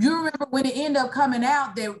you remember when it ended up coming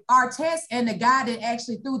out that Artest and the guy that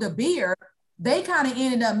actually threw the beer, they kind of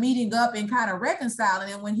ended up meeting up and kind of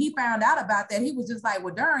reconciling. And when he found out about that, he was just like,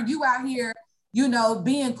 well, darn, you out here,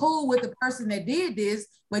 being cool with the person that did this,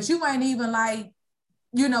 but you ain't even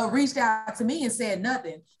reached out to me and said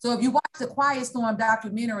nothing. So if you watch the Quiet Storm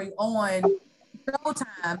documentary on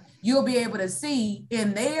Showtime, you'll be able to see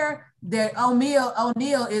in there that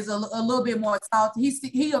O'Neal is a little bit more salty. He's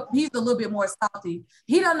a little bit more salty.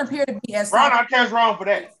 He doesn't appear to be as salty. Ron Artest wrong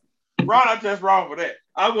for that.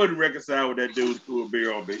 I wouldn't reconcile with that dude threw a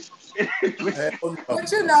beer on me. But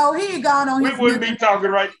he had gone on. We wouldn't be talking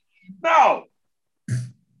right. No.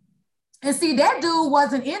 And see, that dude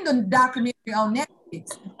wasn't in the documentary on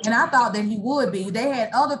Netflix, and I thought that he would be. They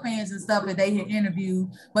had other fans and stuff that they had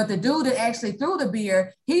interviewed, but the dude that actually threw the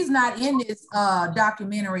beer, he's not in this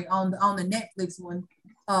documentary on the Netflix one.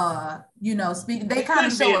 Speaking, they kind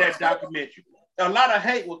of show that documentary. A lot of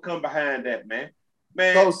hate will come behind that, man.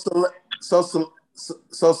 So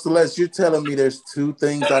Celeste, you're telling me there's two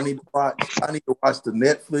things I need to watch. I need to watch the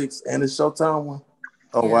Netflix and the Showtime one.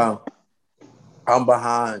 Oh yeah. Wow, I'm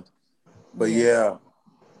behind. But yeah,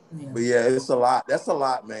 it's a lot. That's a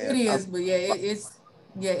lot, man. It is, but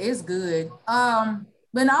it's good.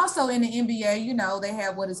 But also in the NBA, they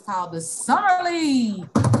have what is called the Summer League.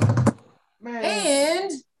 Man.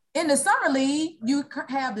 And in the Summer League, you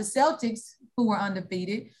have the Celtics, who are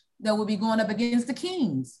undefeated, that will be going up against the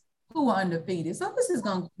Kings, who are undefeated. So this is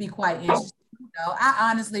going to be quite interesting.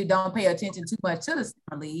 I honestly don't pay attention too much to the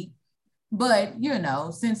Summer League, but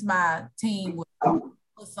since my team was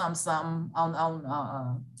something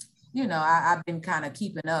on I've been kind of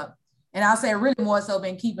keeping up, and I'll say really more so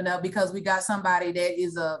been keeping up because we got somebody that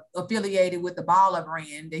is affiliated with the Baller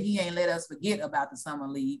brand that he ain't let us forget about the Summer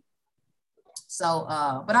League. So,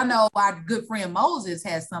 but I know our good friend Moses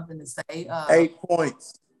has something to say. 8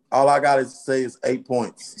 points. All I got to say is 8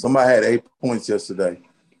 points. Somebody had 8 points yesterday.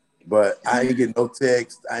 But I ain't get no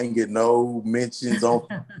text. I ain't get no mentions on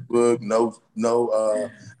Facebook.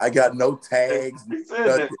 I got no tags. He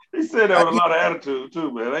said that with a lot of attitude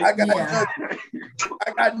too, man. I got nothing.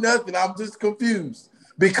 I got nothing. I'm just confused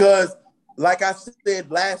because, like I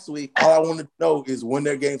said last week, all I wanted to know is when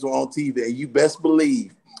their games were on TV. And you best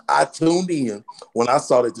believe I tuned in when I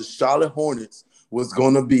saw that the Charlotte Hornets was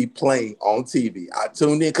going to be playing on TV. I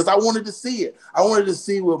tuned in because I wanted to see it. I wanted to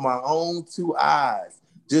see with my own two eyes.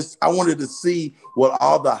 I wanted to see what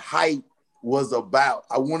all the hype was about.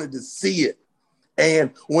 I wanted to see it.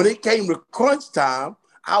 And when it came to crunch time,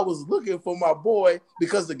 I was looking for my boy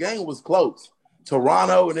because the game was close.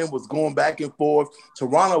 Toronto and then was going back and forth.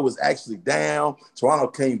 Toronto was actually down. Toronto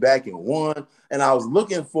came back and won. And I was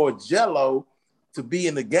looking for Jello to be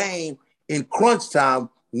in the game in crunch time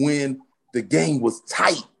when the game was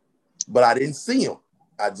tight. But I didn't see him.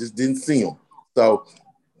 I just didn't see him. So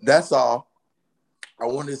that's all. I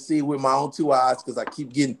wanted to see with my own two eyes because I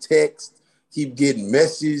keep getting texts, keep getting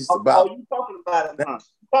messages about. Oh, you talking about it, huh?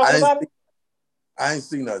 I ain't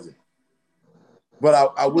see nothing.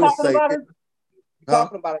 But I will say.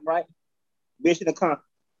 Talking about it, right? Mission accomplished.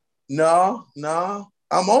 No.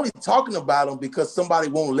 I'm only talking about them because somebody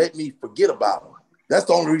won't let me forget about them. That's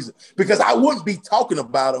the only reason. Because I wouldn't be talking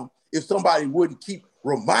about them if somebody wouldn't keep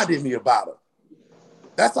reminding me about them.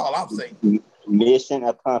 That's all I'm saying. Mission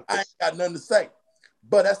accomplished. I ain't got nothing to say.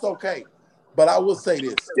 But that's okay. But I will say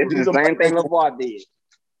this. This is the same thing LeVar did.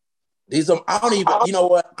 I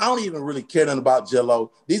don't even really care nothing about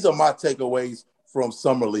Jello. These are my takeaways from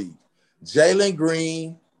Summer League. Jalen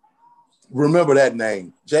Green, remember that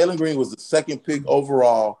name. Jalen Green was the second pick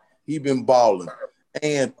overall. He been balling.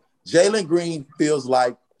 And Jalen Green feels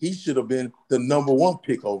like he should have been the number one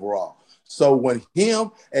pick overall. So when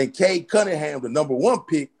him and Cade Cunningham, the number one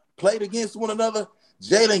pick, played against one another,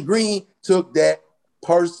 Jalen Green took that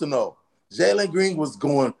personal. Jalen Green was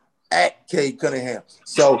going at Cade Cunningham.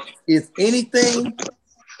 So if anything,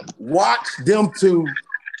 watch them two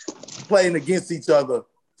playing against each other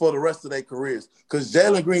for the rest of their careers because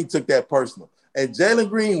Jalen Green took that personal. And Jalen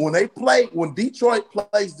Green, when Detroit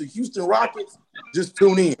plays the Houston Rockets, just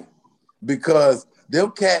tune in because them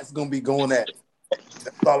cats going to be going at it.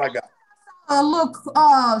 That's all I got.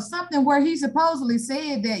 Something where he supposedly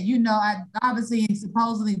said that, obviously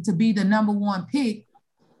supposedly to be the number one pick,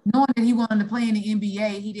 knowing that he wanted to play in the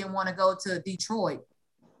NBA, he didn't want to go to Detroit.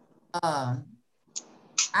 I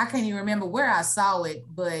can't even remember where I saw it,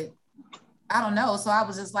 but I don't know. So I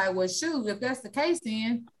was just like, well, shoot, if that's the case,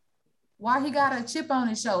 then why he got a chip on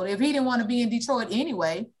his shoulder? If he didn't want to be in Detroit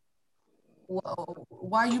anyway,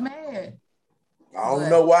 why you mad? I don't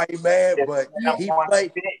know why he mad, but he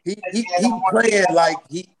playing like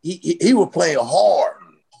he was playing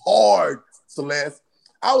hard, Celeste.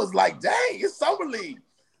 I was like, dang, it's Summer League.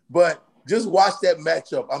 But just watch that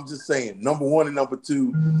matchup. I'm just saying, number one and number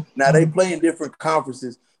two. Now they play in different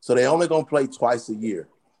conferences, so they only gonna play twice a year.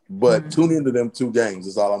 But tune into them two games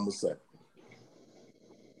is all I'm gonna say.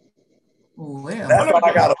 Well, that's all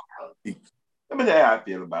I got. Let me tell you how I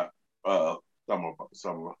feel about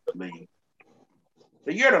Summer League.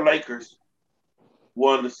 The year the Lakers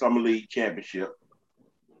won the Summer League championship,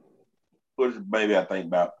 which maybe I think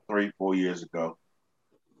about 3-4 years ago.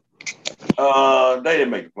 They didn't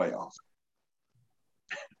make the playoffs.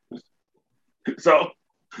 So,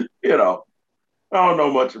 I don't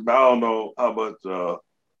know how much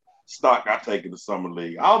stock I take in the Summer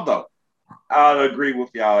League. Although, I agree with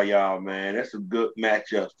y'all, man. That's some good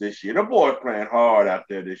matchups this year. The boys playing hard out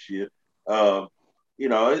there this year. I've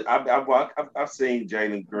seen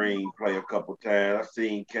Jalen Green play a couple times. I've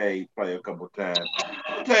seen Cade play a couple times.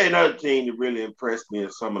 I'll tell you another team that really impressed me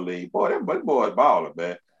in Summer League. Boy, them boys balling,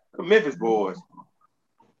 man. The Memphis boys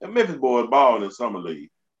balling in Summer League.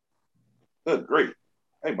 Good grief.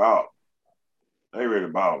 They balling. They really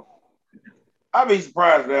balling. I'd be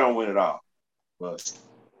surprised if they don't win it all. But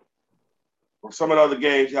for some of the other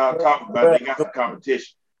games y'all talking about, they got some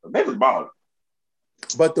competition. But Memphis balling.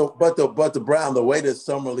 But the Brown, the way the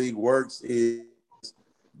Summer League works is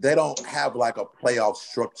they don't have like a playoff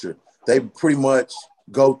structure. They pretty much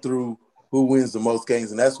go through who wins the most games,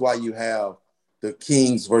 and that's why you have the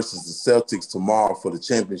Kings versus the Celtics tomorrow for the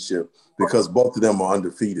championship because both of them are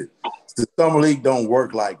undefeated. The Summer League don't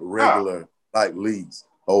work like regular like leagues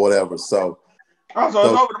or whatever. So it's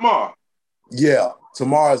over tomorrow. Yeah,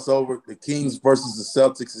 tomorrow it's over. The Kings versus the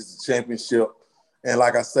Celtics is the championship. And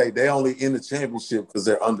like I say, they only in the championship because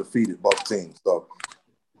they're undefeated, both teams. So,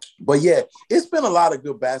 but yeah, it's been a lot of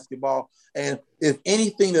good basketball. And if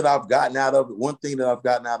anything that I've gotten out of it, one thing that I've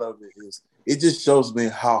gotten out of it is it just shows me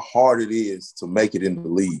how hard it is to make it in the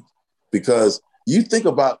league. Because You think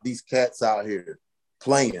about these cats out here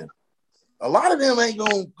playing. A lot of them ain't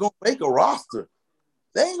gonna make a roster.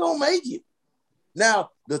 They ain't gonna make it. Now,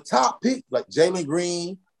 the top pick, like Jalen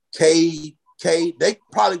Green, Cade, they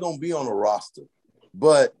probably gonna be on the roster.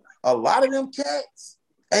 But a lot of them cats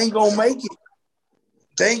ain't gonna make it.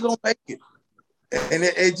 They ain't gonna make it. And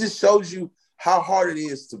it just shows you how hard it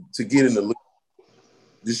is to get in the league.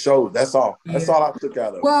 Just shows. That's all. That's all I took out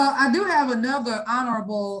of it. Well, I do have another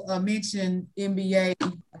honorable mention, NBA.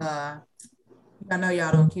 I know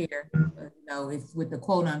y'all don't care, but, it's with the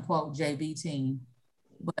quote unquote JV team.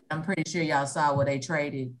 But I'm pretty sure y'all saw where they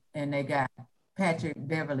traded and they got Patrick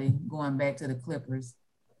Beverly going back to the Clippers.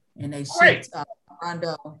 And they shipped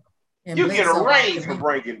Rondo. And you Bledsoe get a raise for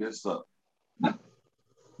breaking this up.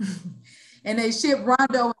 And they shipped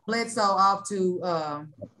Rondo and Bledsoe off to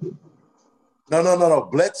No.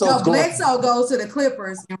 Bledsoe goes to the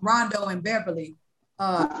Clippers and Rondo and Beverly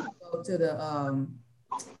go to the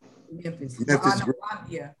Memphis.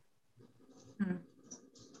 Yeah.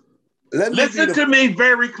 Listen to me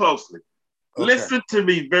very closely. Okay. Listen to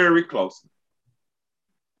me very closely.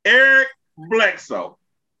 Eric Bledsoe,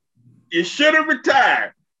 you should have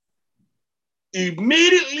retired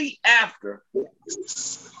immediately after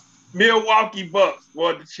Milwaukee Bucks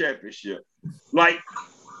won the championship. Like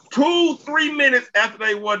 2-3 minutes after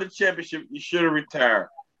they won the championship, you should have retired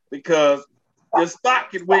because your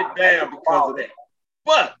stock had went down because of that.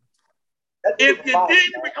 But if you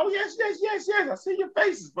didn't, yes, I see your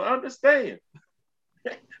faces, but understand,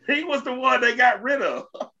 he was the one they got rid of.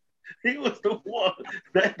 He was the one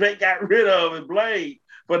that they got rid of and blamed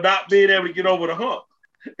for not being able to get over the hump.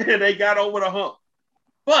 And they got over the hump.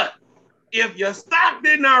 But if your stock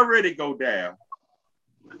didn't already go down,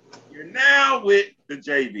 you're now with the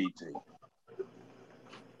JV team.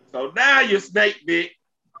 So now you're snake bit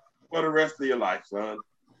for the rest of your life, son.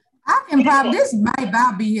 I can probably, this might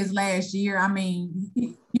about be his last year. I mean,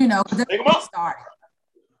 that's where he started.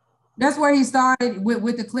 That's where he started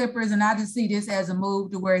with the Clippers, and I just see this as a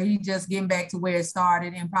move to where he just getting back to where it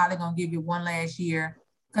started and probably going to give you one last year.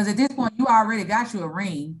 Because at this point, you already got you a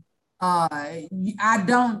ring. I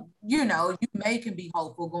don't, you may can be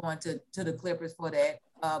hopeful going to the Clippers for that.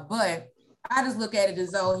 But I just look at it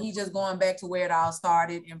as though he's just going back to where it all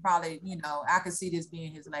started and probably, I could see this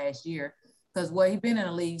being his last year. Because he's been in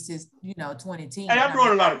the league since, 2010. Hey, I'm doing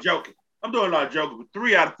a lot of joking. But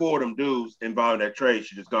 3 out of 4 of them dudes involved in that trade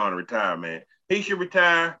should just go and retire, man. He should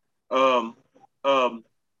retire. Beverly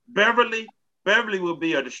will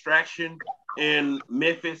be a distraction in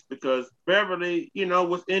Memphis because Beverly,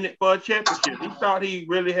 was in it for a championship. He thought he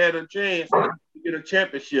really had a chance to get a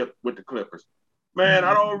championship with the Clippers. Man,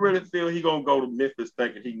 I don't really feel he's going to go to Memphis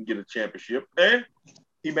thinking he can get a championship. And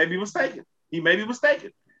he may be mistaken.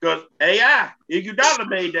 Because AI, Iguodala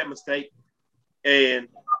made that mistake and,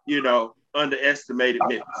 underestimated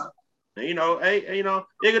Memphis. And,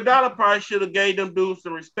 Iguodala probably should have gave them dudes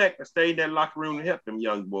some respect and stayed in that locker room and helped them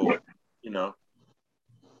young boys,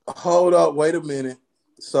 Hold up, wait a minute.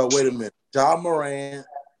 Ja Morant,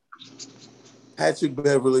 Patrick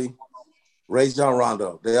Beverly, Rajon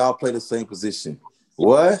Rondo, they all play the same position.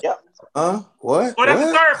 What? Yep. What? Well, that's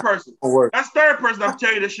the third person. That's the third person I'm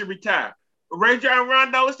telling you that should retire. Rajon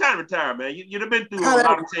Rondo, it's time to retire, man. You've been through a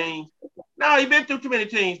lot of teams. No, you've been through too many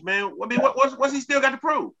teams, man. I mean, what's he still got to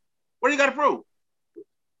prove? What do you got to prove?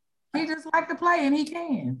 He just like to play, and he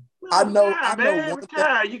can. I know.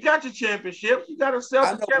 Retire. You got your championship. You got to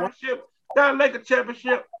sell the championship. Got to make a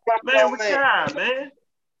championship. Man, retire, man.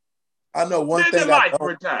 I know one thing.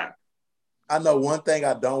 Retire. I know one thing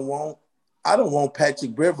I don't want. I don't want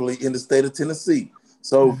Patrick Beverly in the state of Tennessee.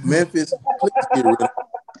 So Memphis, please get rid of him.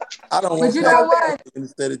 I don't want Patrick in the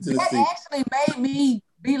state of Tennessee. That actually made me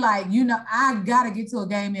be like, I gotta get to a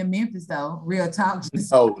game in Memphis though. Real talk.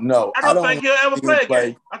 No. I don't think he'll ever play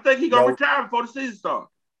again. I think he's gonna retire before the season starts.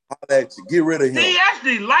 Get rid of him. He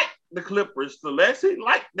actually liked the Clippers, Celeste. He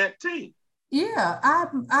liked that team. Yeah,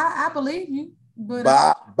 I believe you. But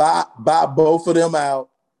buy both of them out.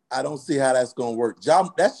 I don't see how that's gonna work.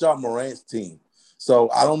 That's Ja Morant's team. So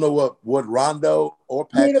I don't know what Rondo or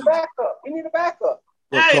Patrick. You need a backup.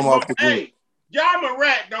 Hey, Ja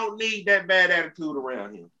Morant don't need that bad attitude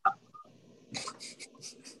around him.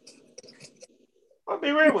 I'll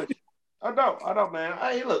be real with you. I don't, man.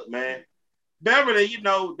 Hey, look, man. Beverly,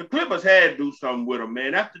 the Clippers had to do something with him,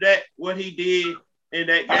 man. After that, what he did in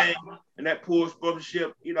that game and that poor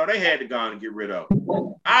sportsmanship, they had to go and get rid of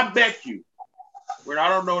him. I bet you, well, I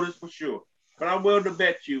don't know this for sure, but I'm willing to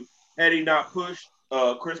bet you, had he not pushed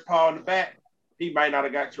Chris Paul in the back, he might not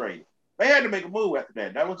have got traded. They had to make a move after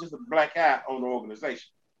that. That was just a black eye on the organization.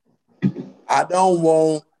 I don't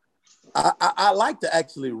want I like to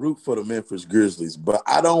actually root for the Memphis Grizzlies, but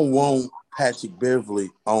I don't want Patrick Beverly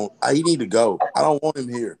on. He need to go. I don't want him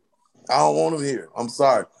here. I don't want him here. I'm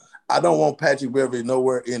sorry. I don't want Patrick Beverly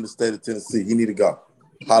nowhere in the state of Tennessee. He need to go.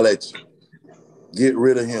 Holla at you. Get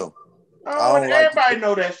rid of him. Oh, everybody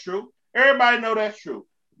know that's true. Everybody know that's true.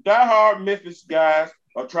 Die-hard Memphis guys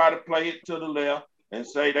are trying to play it to the left and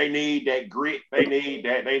say they need that grit. They need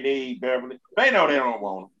Beverly. They know they don't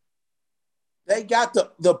want him. They got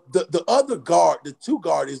the other guard, the two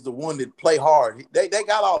guard is the one that play hard. They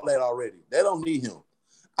got all that already. They don't need him.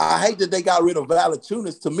 I hate that they got rid of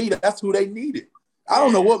Valanciunas. To me, that's who they needed. I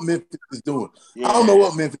don't know what Memphis is doing. Yeah. I don't know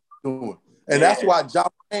what Memphis is doing. And that's why Ja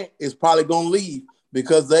Morant is probably going to leave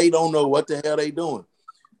because they don't know what the hell they doing.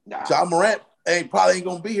 Nah. Ja Morant probably ain't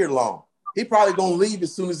going to be here long. He probably going to leave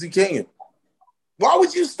as soon as he can. Why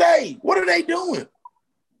would you stay? What are they doing?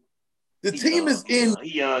 The team is in.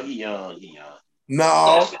 He young.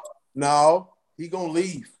 No. He going to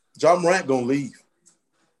leave. Ja Morant going to leave.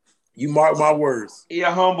 You mark my words. He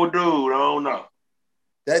a humble dude. I don't know.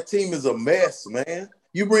 That team is a mess, man.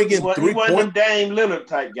 You bring in 3 He wasn't the Dame Lillard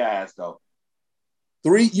type guys, though.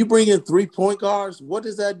 You bring in 3-point guards. What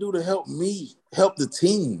does that do to help the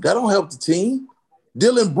team? That don't help the team.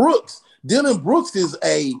 Dylan Brooks is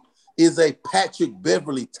a Patrick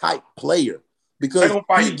Beverly type player because they're gonna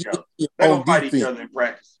fight each other. They're gonna fight each other in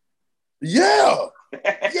practice. Yeah.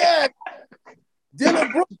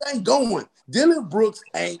 Dylan Brooks ain't going.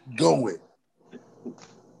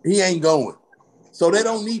 He ain't going. So they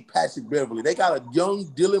don't need Patrick Beverly. They got a young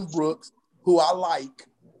Dylan Brooks who I like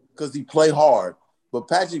because he play hard. But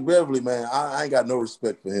Patrick Beverly, man, I ain't got no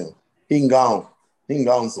respect for him. He can gone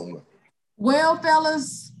somewhere. Well,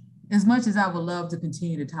 fellas, as much as I would love to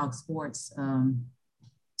continue to talk sports,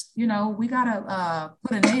 we got to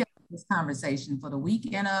put a nail in this conversation for the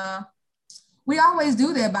week. And we always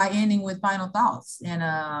do that by ending with final thoughts.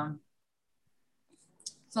 And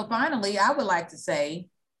so finally, I would like to say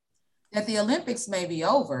that the Olympics may be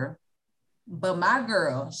over, but my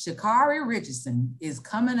girl, Sha'Carri Richardson, is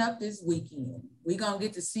coming up this weekend. We're going to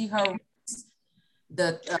get to see her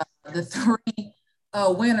the 3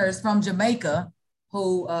 winners from Jamaica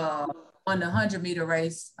who won the 100-meter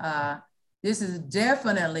race. This is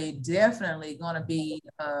definitely going to be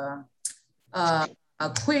a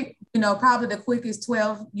quick, probably the quickest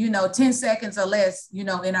 10 seconds or less,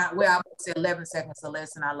 I would say 11 seconds or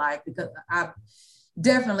less than I like, because I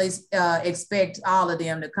definitely expect all of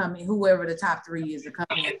them to come in, whoever the top 3 is, to come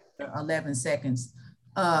in 11 seconds.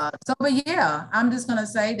 But yeah, I'm just going to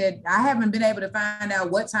say that I haven't been able to find out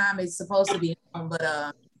what time it's supposed to be on, but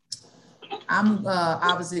I'm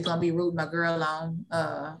obviously going to be rooting my girl on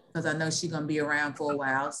because I know she's going to be around for a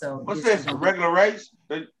while. So what's this, a regular race?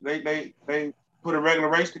 They put a regular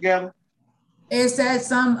race together? It's at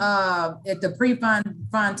some at the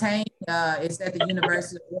Prefontaine. It's at the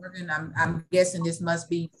University of Oregon. I'm guessing this must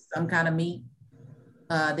be some kind of meet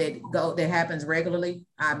that happens regularly.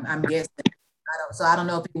 I'm guessing. I don't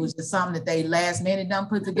know if it was just something that they last minute done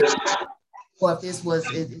put together, or if this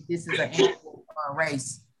is an annual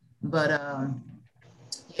race. But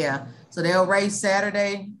yeah, so they'll race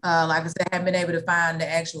Saturday. Like I said, I haven't been able to find the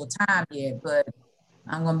actual time yet, but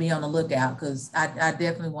I'm going to be on the lookout because I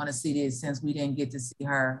definitely want to see this since we didn't get to see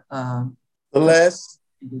her. Celeste,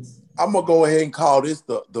 I'm going to go ahead and call this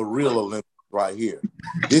the real Olympics right here.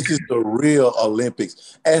 This is the real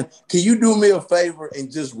Olympics. And can you do me a favor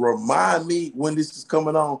and just remind me when this is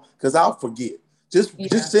coming on? Because I'll forget. Just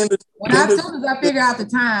send it. As soon as I figure out the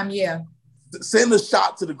time, yeah. Send a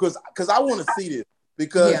shot to the because I want to see this.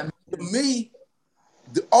 Because to me,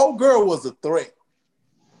 the old girl was a threat.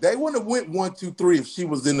 They wouldn't have went 1, 2, 3 if she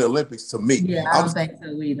was in the Olympics to me. Yeah, I don't think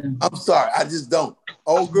so either. I'm sorry. I just don't.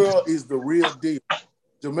 Old girl is the real deal.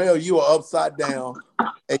 Jamel, you are upside down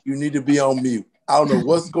and you need to be on mute. I don't know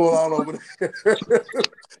what's going on over there.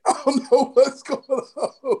 I don't know what's going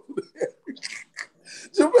on over there.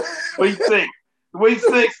 Jamel. Week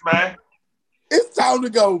 6, man. It's time to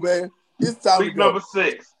go, man. It's time Week to go. number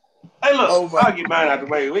 6. Hey, look, I'll get mine out the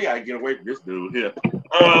way. We got to get away from this dude here.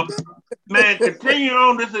 Man, continue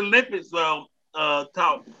on this Olympics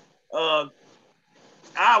talk.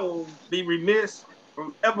 I will be remiss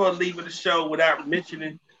from ever leaving the show without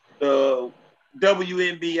mentioning the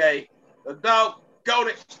WNBA. The doggone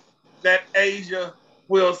it, that A'ja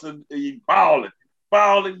Wilson, balling.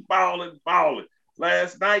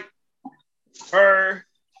 Last night, her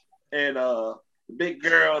and the big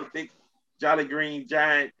girl, the big Jolly Green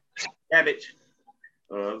Giant, Cabbage,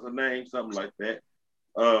 her name, something like that.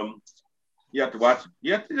 You have to watch it.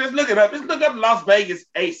 You have to just look it up. Just look up Las Vegas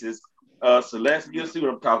Aces, Celeste. You'll see what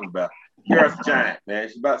I'm talking about. Girl's a giant, man.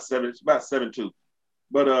 She's about 7'2".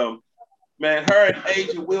 But man, her and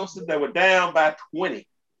A'ja Wilson, they were down by 20.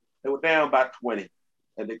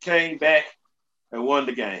 And they came back and won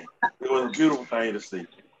the game. It was a beautiful thing to see.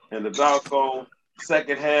 And the doggone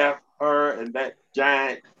second half, her and that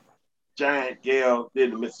giant girl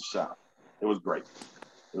didn't miss a shot. It was great.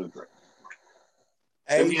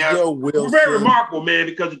 A'ja Wilson. Very remarkable, man,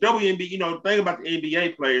 because the WNBA, the thing about the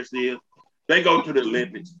NBA players is they go to the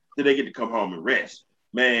Olympics, then they get to come home and rest.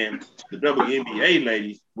 Man, the WNBA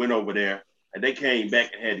ladies went over there and they came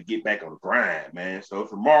back and had to get back on the grind, man. So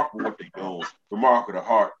it's remarkable what they're doing. Remarkable the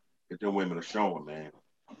heart that the women are showing, man.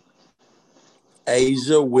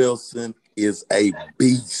 A'ja Wilson is a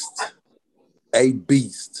beast. A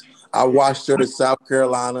beast. I watched her in South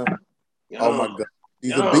Carolina. Oh my God.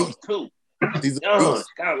 She's a beast. Too. She's a beast.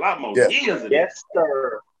 Got a lot more years in Yes,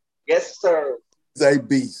 sir. Yes, sir. She's a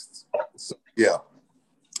beast. So, yeah.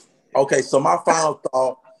 Okay, so my final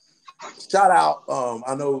thought. Shout out.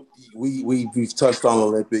 I know we've touched on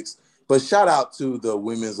Olympics, but shout out to the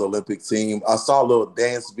women's Olympic team. I saw a little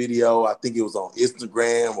dance video. I think it was on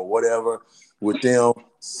Instagram or whatever, with them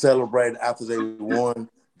celebrating after they won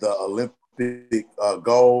the Olympic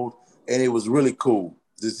gold, and it was really cool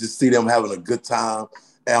just to see them having a good time.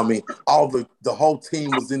 I mean, the whole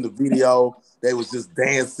team was in the video. They was just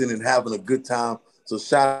dancing and having a good time. So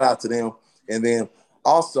shout out to them. And then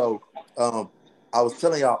also, I was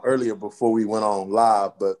telling y'all earlier before we went on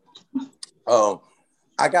live, but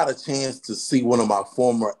I got a chance to see one of my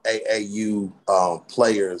former AAU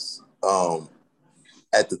players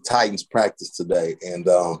at the Titans practice today. And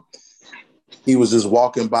he was just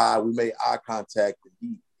walking by. We made eye contact.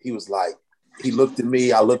 And he was like, he looked at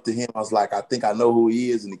me. I looked at him. I was like, I think I know who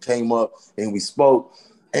he is. And he came up and we spoke.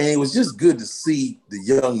 And it was just good to see the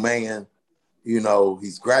young man.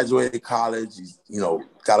 He's graduated college. He's,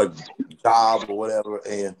 got a job or whatever.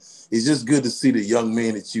 And it's just good to see the young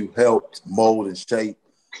men that you helped mold and shape,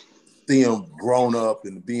 see him grown up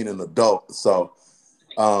and being an adult. So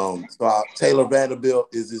Taylor Vanderbilt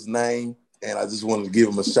is his name. And I just wanted to give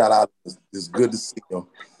him a shout out. It's good to see him.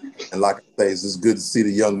 And like I say, it's just good to see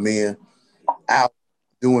the young men out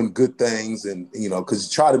doing good things. And, because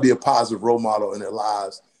you try to be a positive role model in their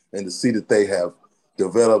lives, and to see that they have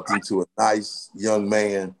developed into a nice young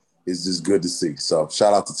man is just good to see. So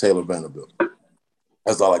shout out to Taylor Vanderbilt.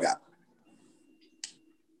 That's all I got.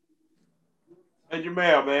 Hey,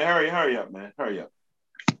 Jamal, man, hurry up, man. Hurry up.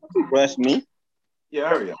 Rush me. Yeah,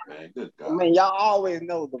 hurry up, man. Good God. I mean, y'all always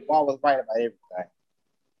know the ball was right about everything.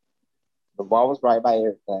 The ball was right about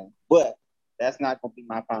everything. But that's not going to be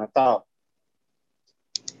my final thought.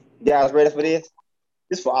 You guys ready for this?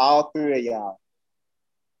 This for all three of y'all.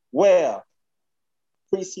 Well,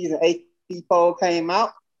 preseason AP poll came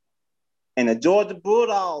out, and the Georgia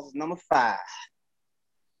Bulldogs number 5.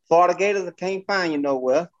 Florida Gators, I can't find you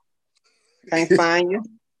nowhere. Can't find you.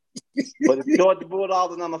 But the Georgia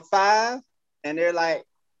Bulldogs are number 5, and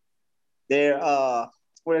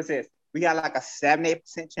what is this? We got like a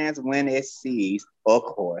 78% chance of winning the SEC, of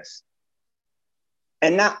course.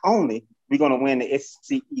 And not only we're going to win the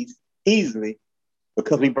SEC East easily,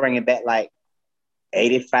 because we bringing back like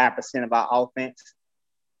 85% of our offense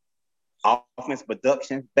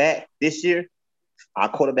production back this year. Our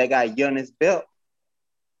quarterback got a year on his belt.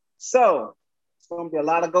 So it's going to be a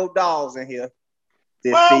lot of Go Dogs in here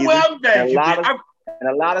this season. Well, I'm glad you did. And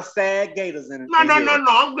a lot of sad Gators in it. No.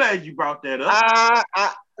 I'm glad you brought that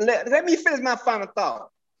up. Let me finish my final thought.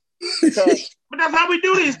 But that's how we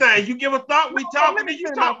do these things. You give a thought, we talk, and then you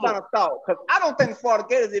talk. My final thought, because I don't think the Florida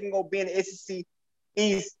Gators even going to be in the SEC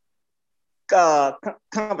East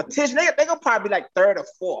competition. They're going to probably be like 3rd or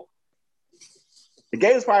 4th. The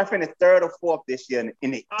Gators probably finished 3rd or 4th this year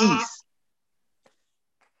in the East.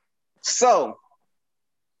 So,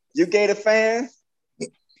 you Gator fans,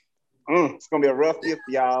 it's gonna be a rough year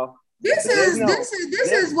for y'all. This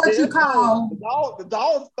is what you call the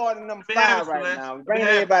Dogs starting number 5 right now. We're bringing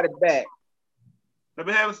everybody back. Let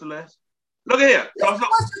me have it, Celeste. Look at here. This is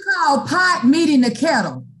what you call pot meeting the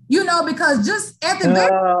kettle. Because just at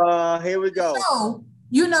the here we go. So,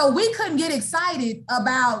 we couldn't get excited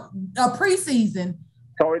about a preseason.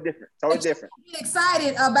 Totally different. Get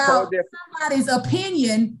excited about somebody's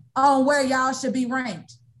opinion on where y'all should be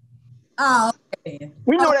ranked. Oh, okay.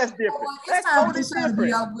 We know that's different. That's totally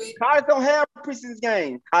different. College don't have preseason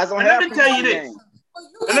games. Let me tell you this.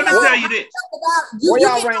 Where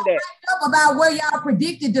y'all ranked at? About where y'all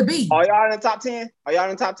predicted to be. Are y'all in the top 10?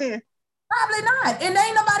 Probably not. And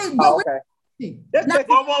ain't nobody. Okay.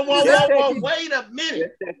 Whoa. Wait a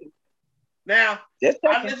minute. Now,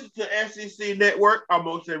 I listen to SEC Network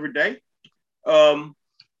almost every day.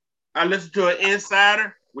 I listened to an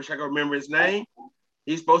insider, wish I could remember his name.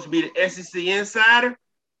 He's supposed to be the SEC insider,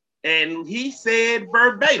 and he said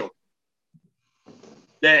verbatim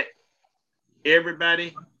that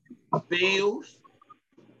everybody feels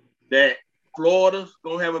that Florida's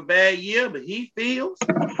gonna have a bad year, but he feels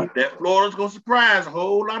that Florida's gonna surprise a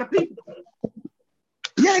whole lot of people.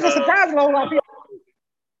 Yeah, ain't gonna surprise a whole lot of people.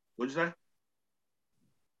 What'd you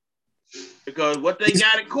say? Because what they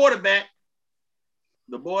got at quarterback,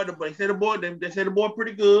 they said the boy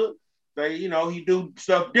pretty good. They, he do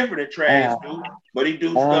stuff different than Trash do, but he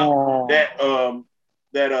do stuff that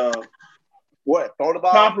what? Throw the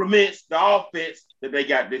ball? Complements the offense that they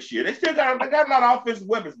got this year. They got a lot of offensive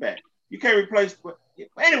weapons back. You can't replace.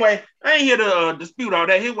 Anyway, I ain't here to dispute all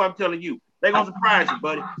that. Here's what I'm telling you. They're gonna surprise you,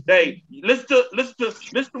 buddy. They listen to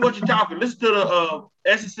what you're talking. Listen to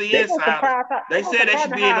the SEC insider. They said they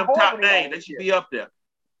should be in the top nine. They should be up there.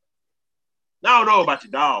 I don't know about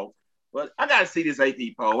your dog, but I gotta see this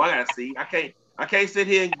AP poll. I gotta see. I can't sit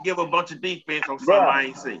here and give a bunch of defense on something I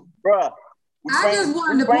ain't seen. Bruh. I just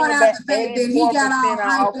wanted to point out the fact that he got all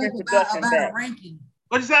hyped up about a ranking.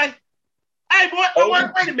 What'd you say? Hey, boy,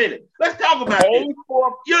 wait a minute. Let's talk about this.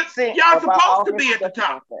 Y'all supposed to be at the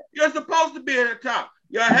top. You're supposed to be at the top.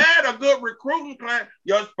 You had a good recruiting class.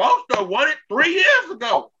 You're supposed to have won it 3 years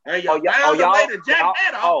ago. And you found a way to jack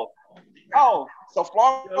that off. So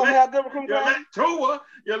Florida don't have good recruiting class?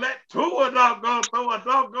 You let Tua throw a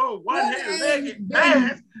doggone one-handed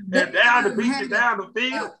pass and down to beat you down the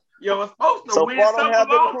field. You were supposed to win something a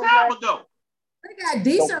long time ago. They got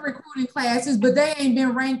decent recruiting classes, but they ain't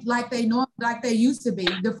been ranked like they used to be.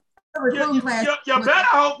 The recruiting class. You better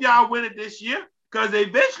hope y'all win it this year, because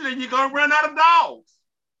eventually you're gonna run out of dogs.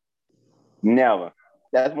 Never.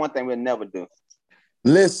 That's one thing we'll never do.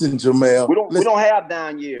 Listen, Jamel. We don't have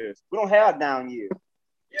down years. You out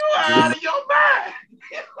of your mind.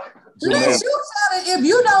 If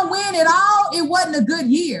you don't win at all, it wasn't a good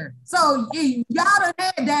year. So y'all done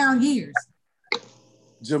had down years.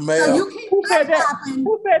 Jamel. So you keep Who said that?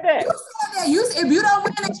 You said that. If you don't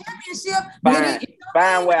win a championship,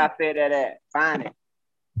 find where I said that at. Find it.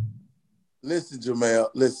 Listen, Jamel.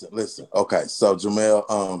 Listen. Okay, so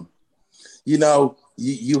Jamel, you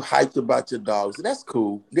hyped about your dogs. That's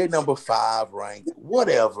cool. They're number 5 ranked.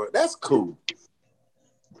 Whatever. That's cool.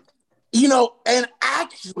 And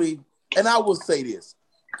actually, and I will say this.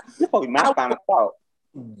 I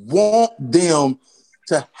want them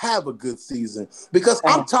to have a good season, because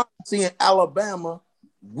I'm tired of seeing Alabama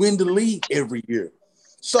win the league every year.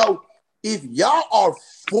 So if y'all are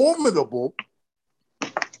formidable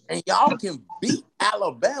and y'all can beat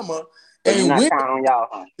Alabama and win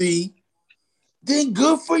the league, then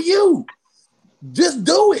good for you. Just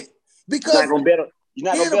do it. Because you're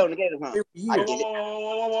not gonna bet on the Gators, huh?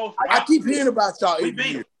 I keep hearing about y'all every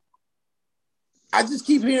year. I just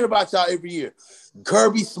keep hearing about y'all every year.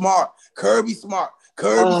 Kirby Smart. Here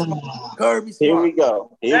we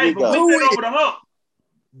go. We been over the hump.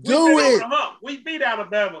 Do it. We beat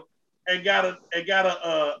Alabama and got a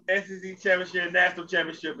SEC championship and national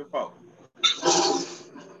championship before.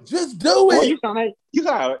 Just do it. You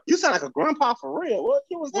sound like a grandpa for real. What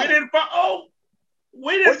was that?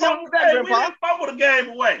 We didn't fumble the game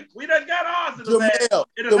away. We done got ours in the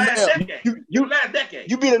last decade.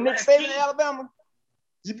 You beat a Nick Saban in Alabama?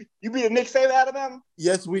 You beat a Nick Saban in Alabama?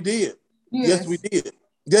 Yes, we did. Yes, we did.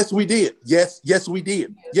 Yes, we did. Yes, we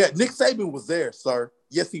did. Yeah, Nick Saban was there, sir.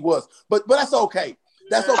 Yes, he was. But that's okay.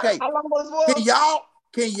 That's okay. How long was it?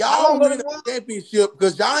 Can y'all win a championship?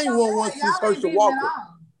 Because y'all ain't won one since Herschel Walker.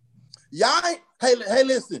 Y'all ain't. Hey,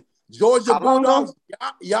 listen. Georgia Bulldogs,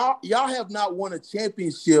 y'all have not won a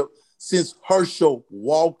championship since Herschel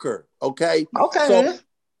Walker. Okay. Okay.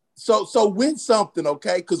 So win something,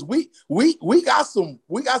 okay? Because we got some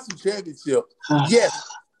championships.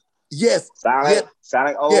 Yes. Sound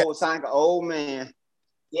like an old man.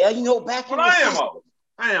 Yeah, back in the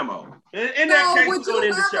I am old. In that case, we're going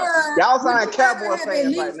in the show. Y'all sound like Cowboy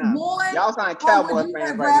fans right now.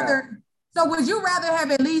 So would you rather have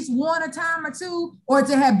at least won a time or two, or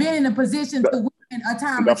to have been in a position to win a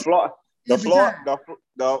time or two?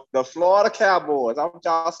 The Florida Cowboys. That's what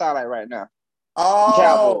y'all sound like right now. Oh,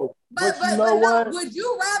 Cowboys. But you know what? Would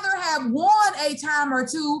you rather have won a time or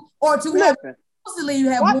two, or to have supposedly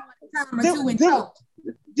have won a time or two in total?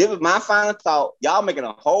 This is my final thought. Y'all making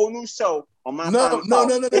a whole new show on my final thought. No.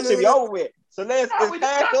 It should be over with. So it's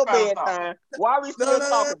past your bedtime. Why are we still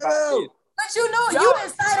talking about this? But you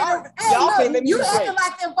incited. Y'all can't let me you be acting great.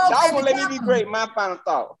 like them folks. Y'all gonna let me be great. My final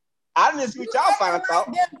thought. I didn't dispute y'all final thought.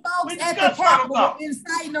 Them folks at the Capitol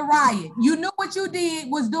inciting a riot. You knew what you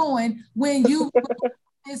was doing when you put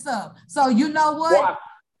this up. So you know what?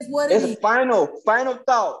 It's a final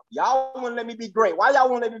thought. Y'all want to let me be great. Why y'all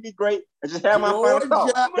want to let me be great and just have my final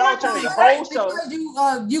thought? Y'all trying to the whole show.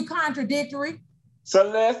 Because you contradictory.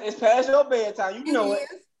 Celeste, it's past your bedtime. You know it.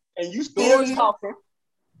 And you still talking.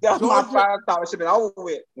 That's my final thought. It should have been over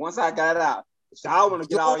with once I got it out. So I want to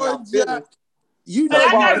get all y'all feelings. You know,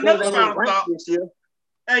 I got another final thought.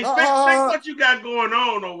 Hey, fix what you got going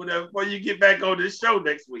on over there before you get back on this show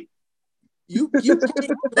next week. You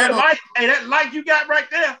that light, that light you got right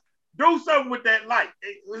there, do something with that light.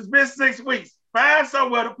 It's been 6 weeks. Find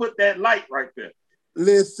somewhere to put that light right there.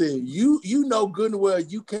 Listen, you know good and well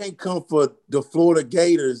you can't come for the Florida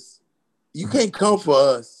Gators. You can't come for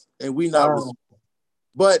us, and we not.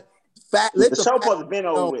 But the show supposed to been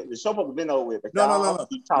over with. The show supposed to been over with. No.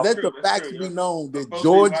 Let the facts be known that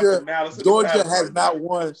Georgia has not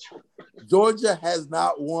won. Georgia has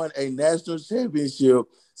not won a national championship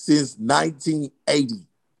since 1980.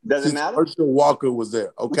 Doesn't matter. Herschel Walker was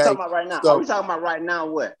there. Okay. We talking about right now. Are we talking about right now?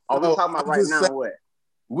 What? Are we talking about right now? What?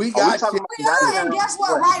 We got you. And guess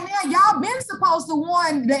what? Right now, y'all been supposed to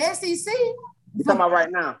won the SEC. We talking about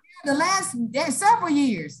right now. The last several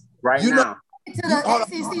years. Right now. To the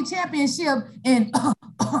SEC championship, and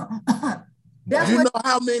you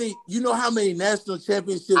know how many national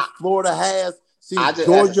championships Florida has since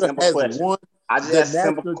Georgia has won. I just asked a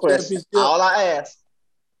simple question. All I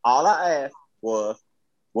asked was,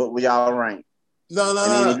 what will y'all rank? No.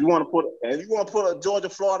 If you want to put a Georgia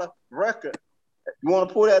Florida record, you want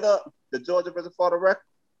to pull that up, the Georgia versus Florida record.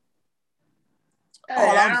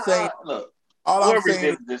 All I'm saying, look. We'll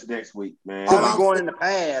revisit this next week, man. I'm going in the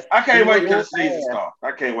past. I can't wait till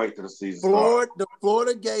the season starts. The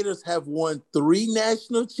Florida Gators have won 3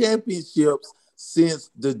 national championships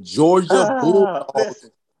since the Georgia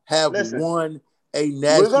Bulldogs have won a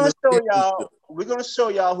national championship. We're gonna show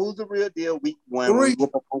y'all who's the real deal week 1 when we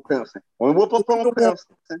whoop up on Clemson. When we whoop up on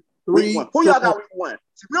Clemson, week 1. Who y'all got week 1?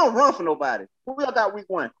 See, we don't run for nobody. Who y'all got week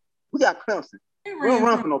 1? We got Clemson. We don't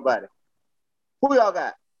run for nobody. Who y'all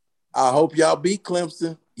got? I hope y'all beat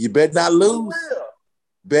Clemson. You better not lose.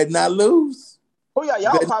 Better not lose. Who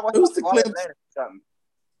y'all probably lose to Clemson.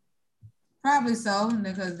 Probably so,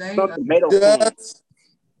 because they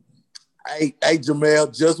Hey,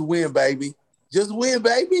 Jamel, just win, baby. Just win,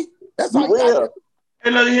 baby. That's all you got.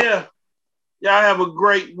 Hey, look here. Y'all have a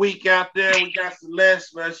great week out there. We got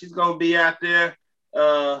Celeste, man. She's gonna be out there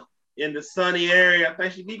in the sunny area. I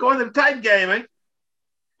think she'll be going to the Titan game, eh?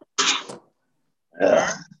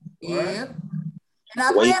 Yeah. And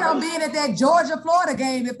I plan on being at that Georgia-Florida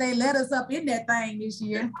game if they let us up in that thing this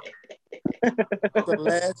year.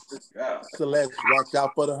 Celeste, watch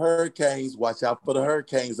out for the Hurricanes. Watch out for the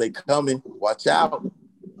Hurricanes. They coming. Watch out.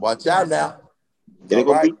 Watch out now. They're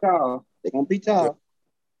going to be tall. They're going to be tall.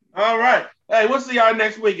 All right. Hey, we'll see y'all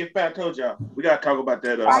next week. In fact, I told y'all, we got to talk about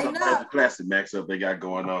that classic matchup they got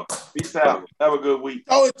going on. Peace out. Have a good week.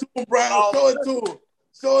 Show it to him, Brown. Show it to him.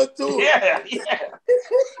 Show it to him. Yeah.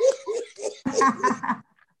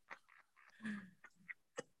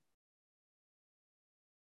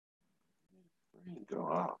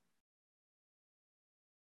 Go out.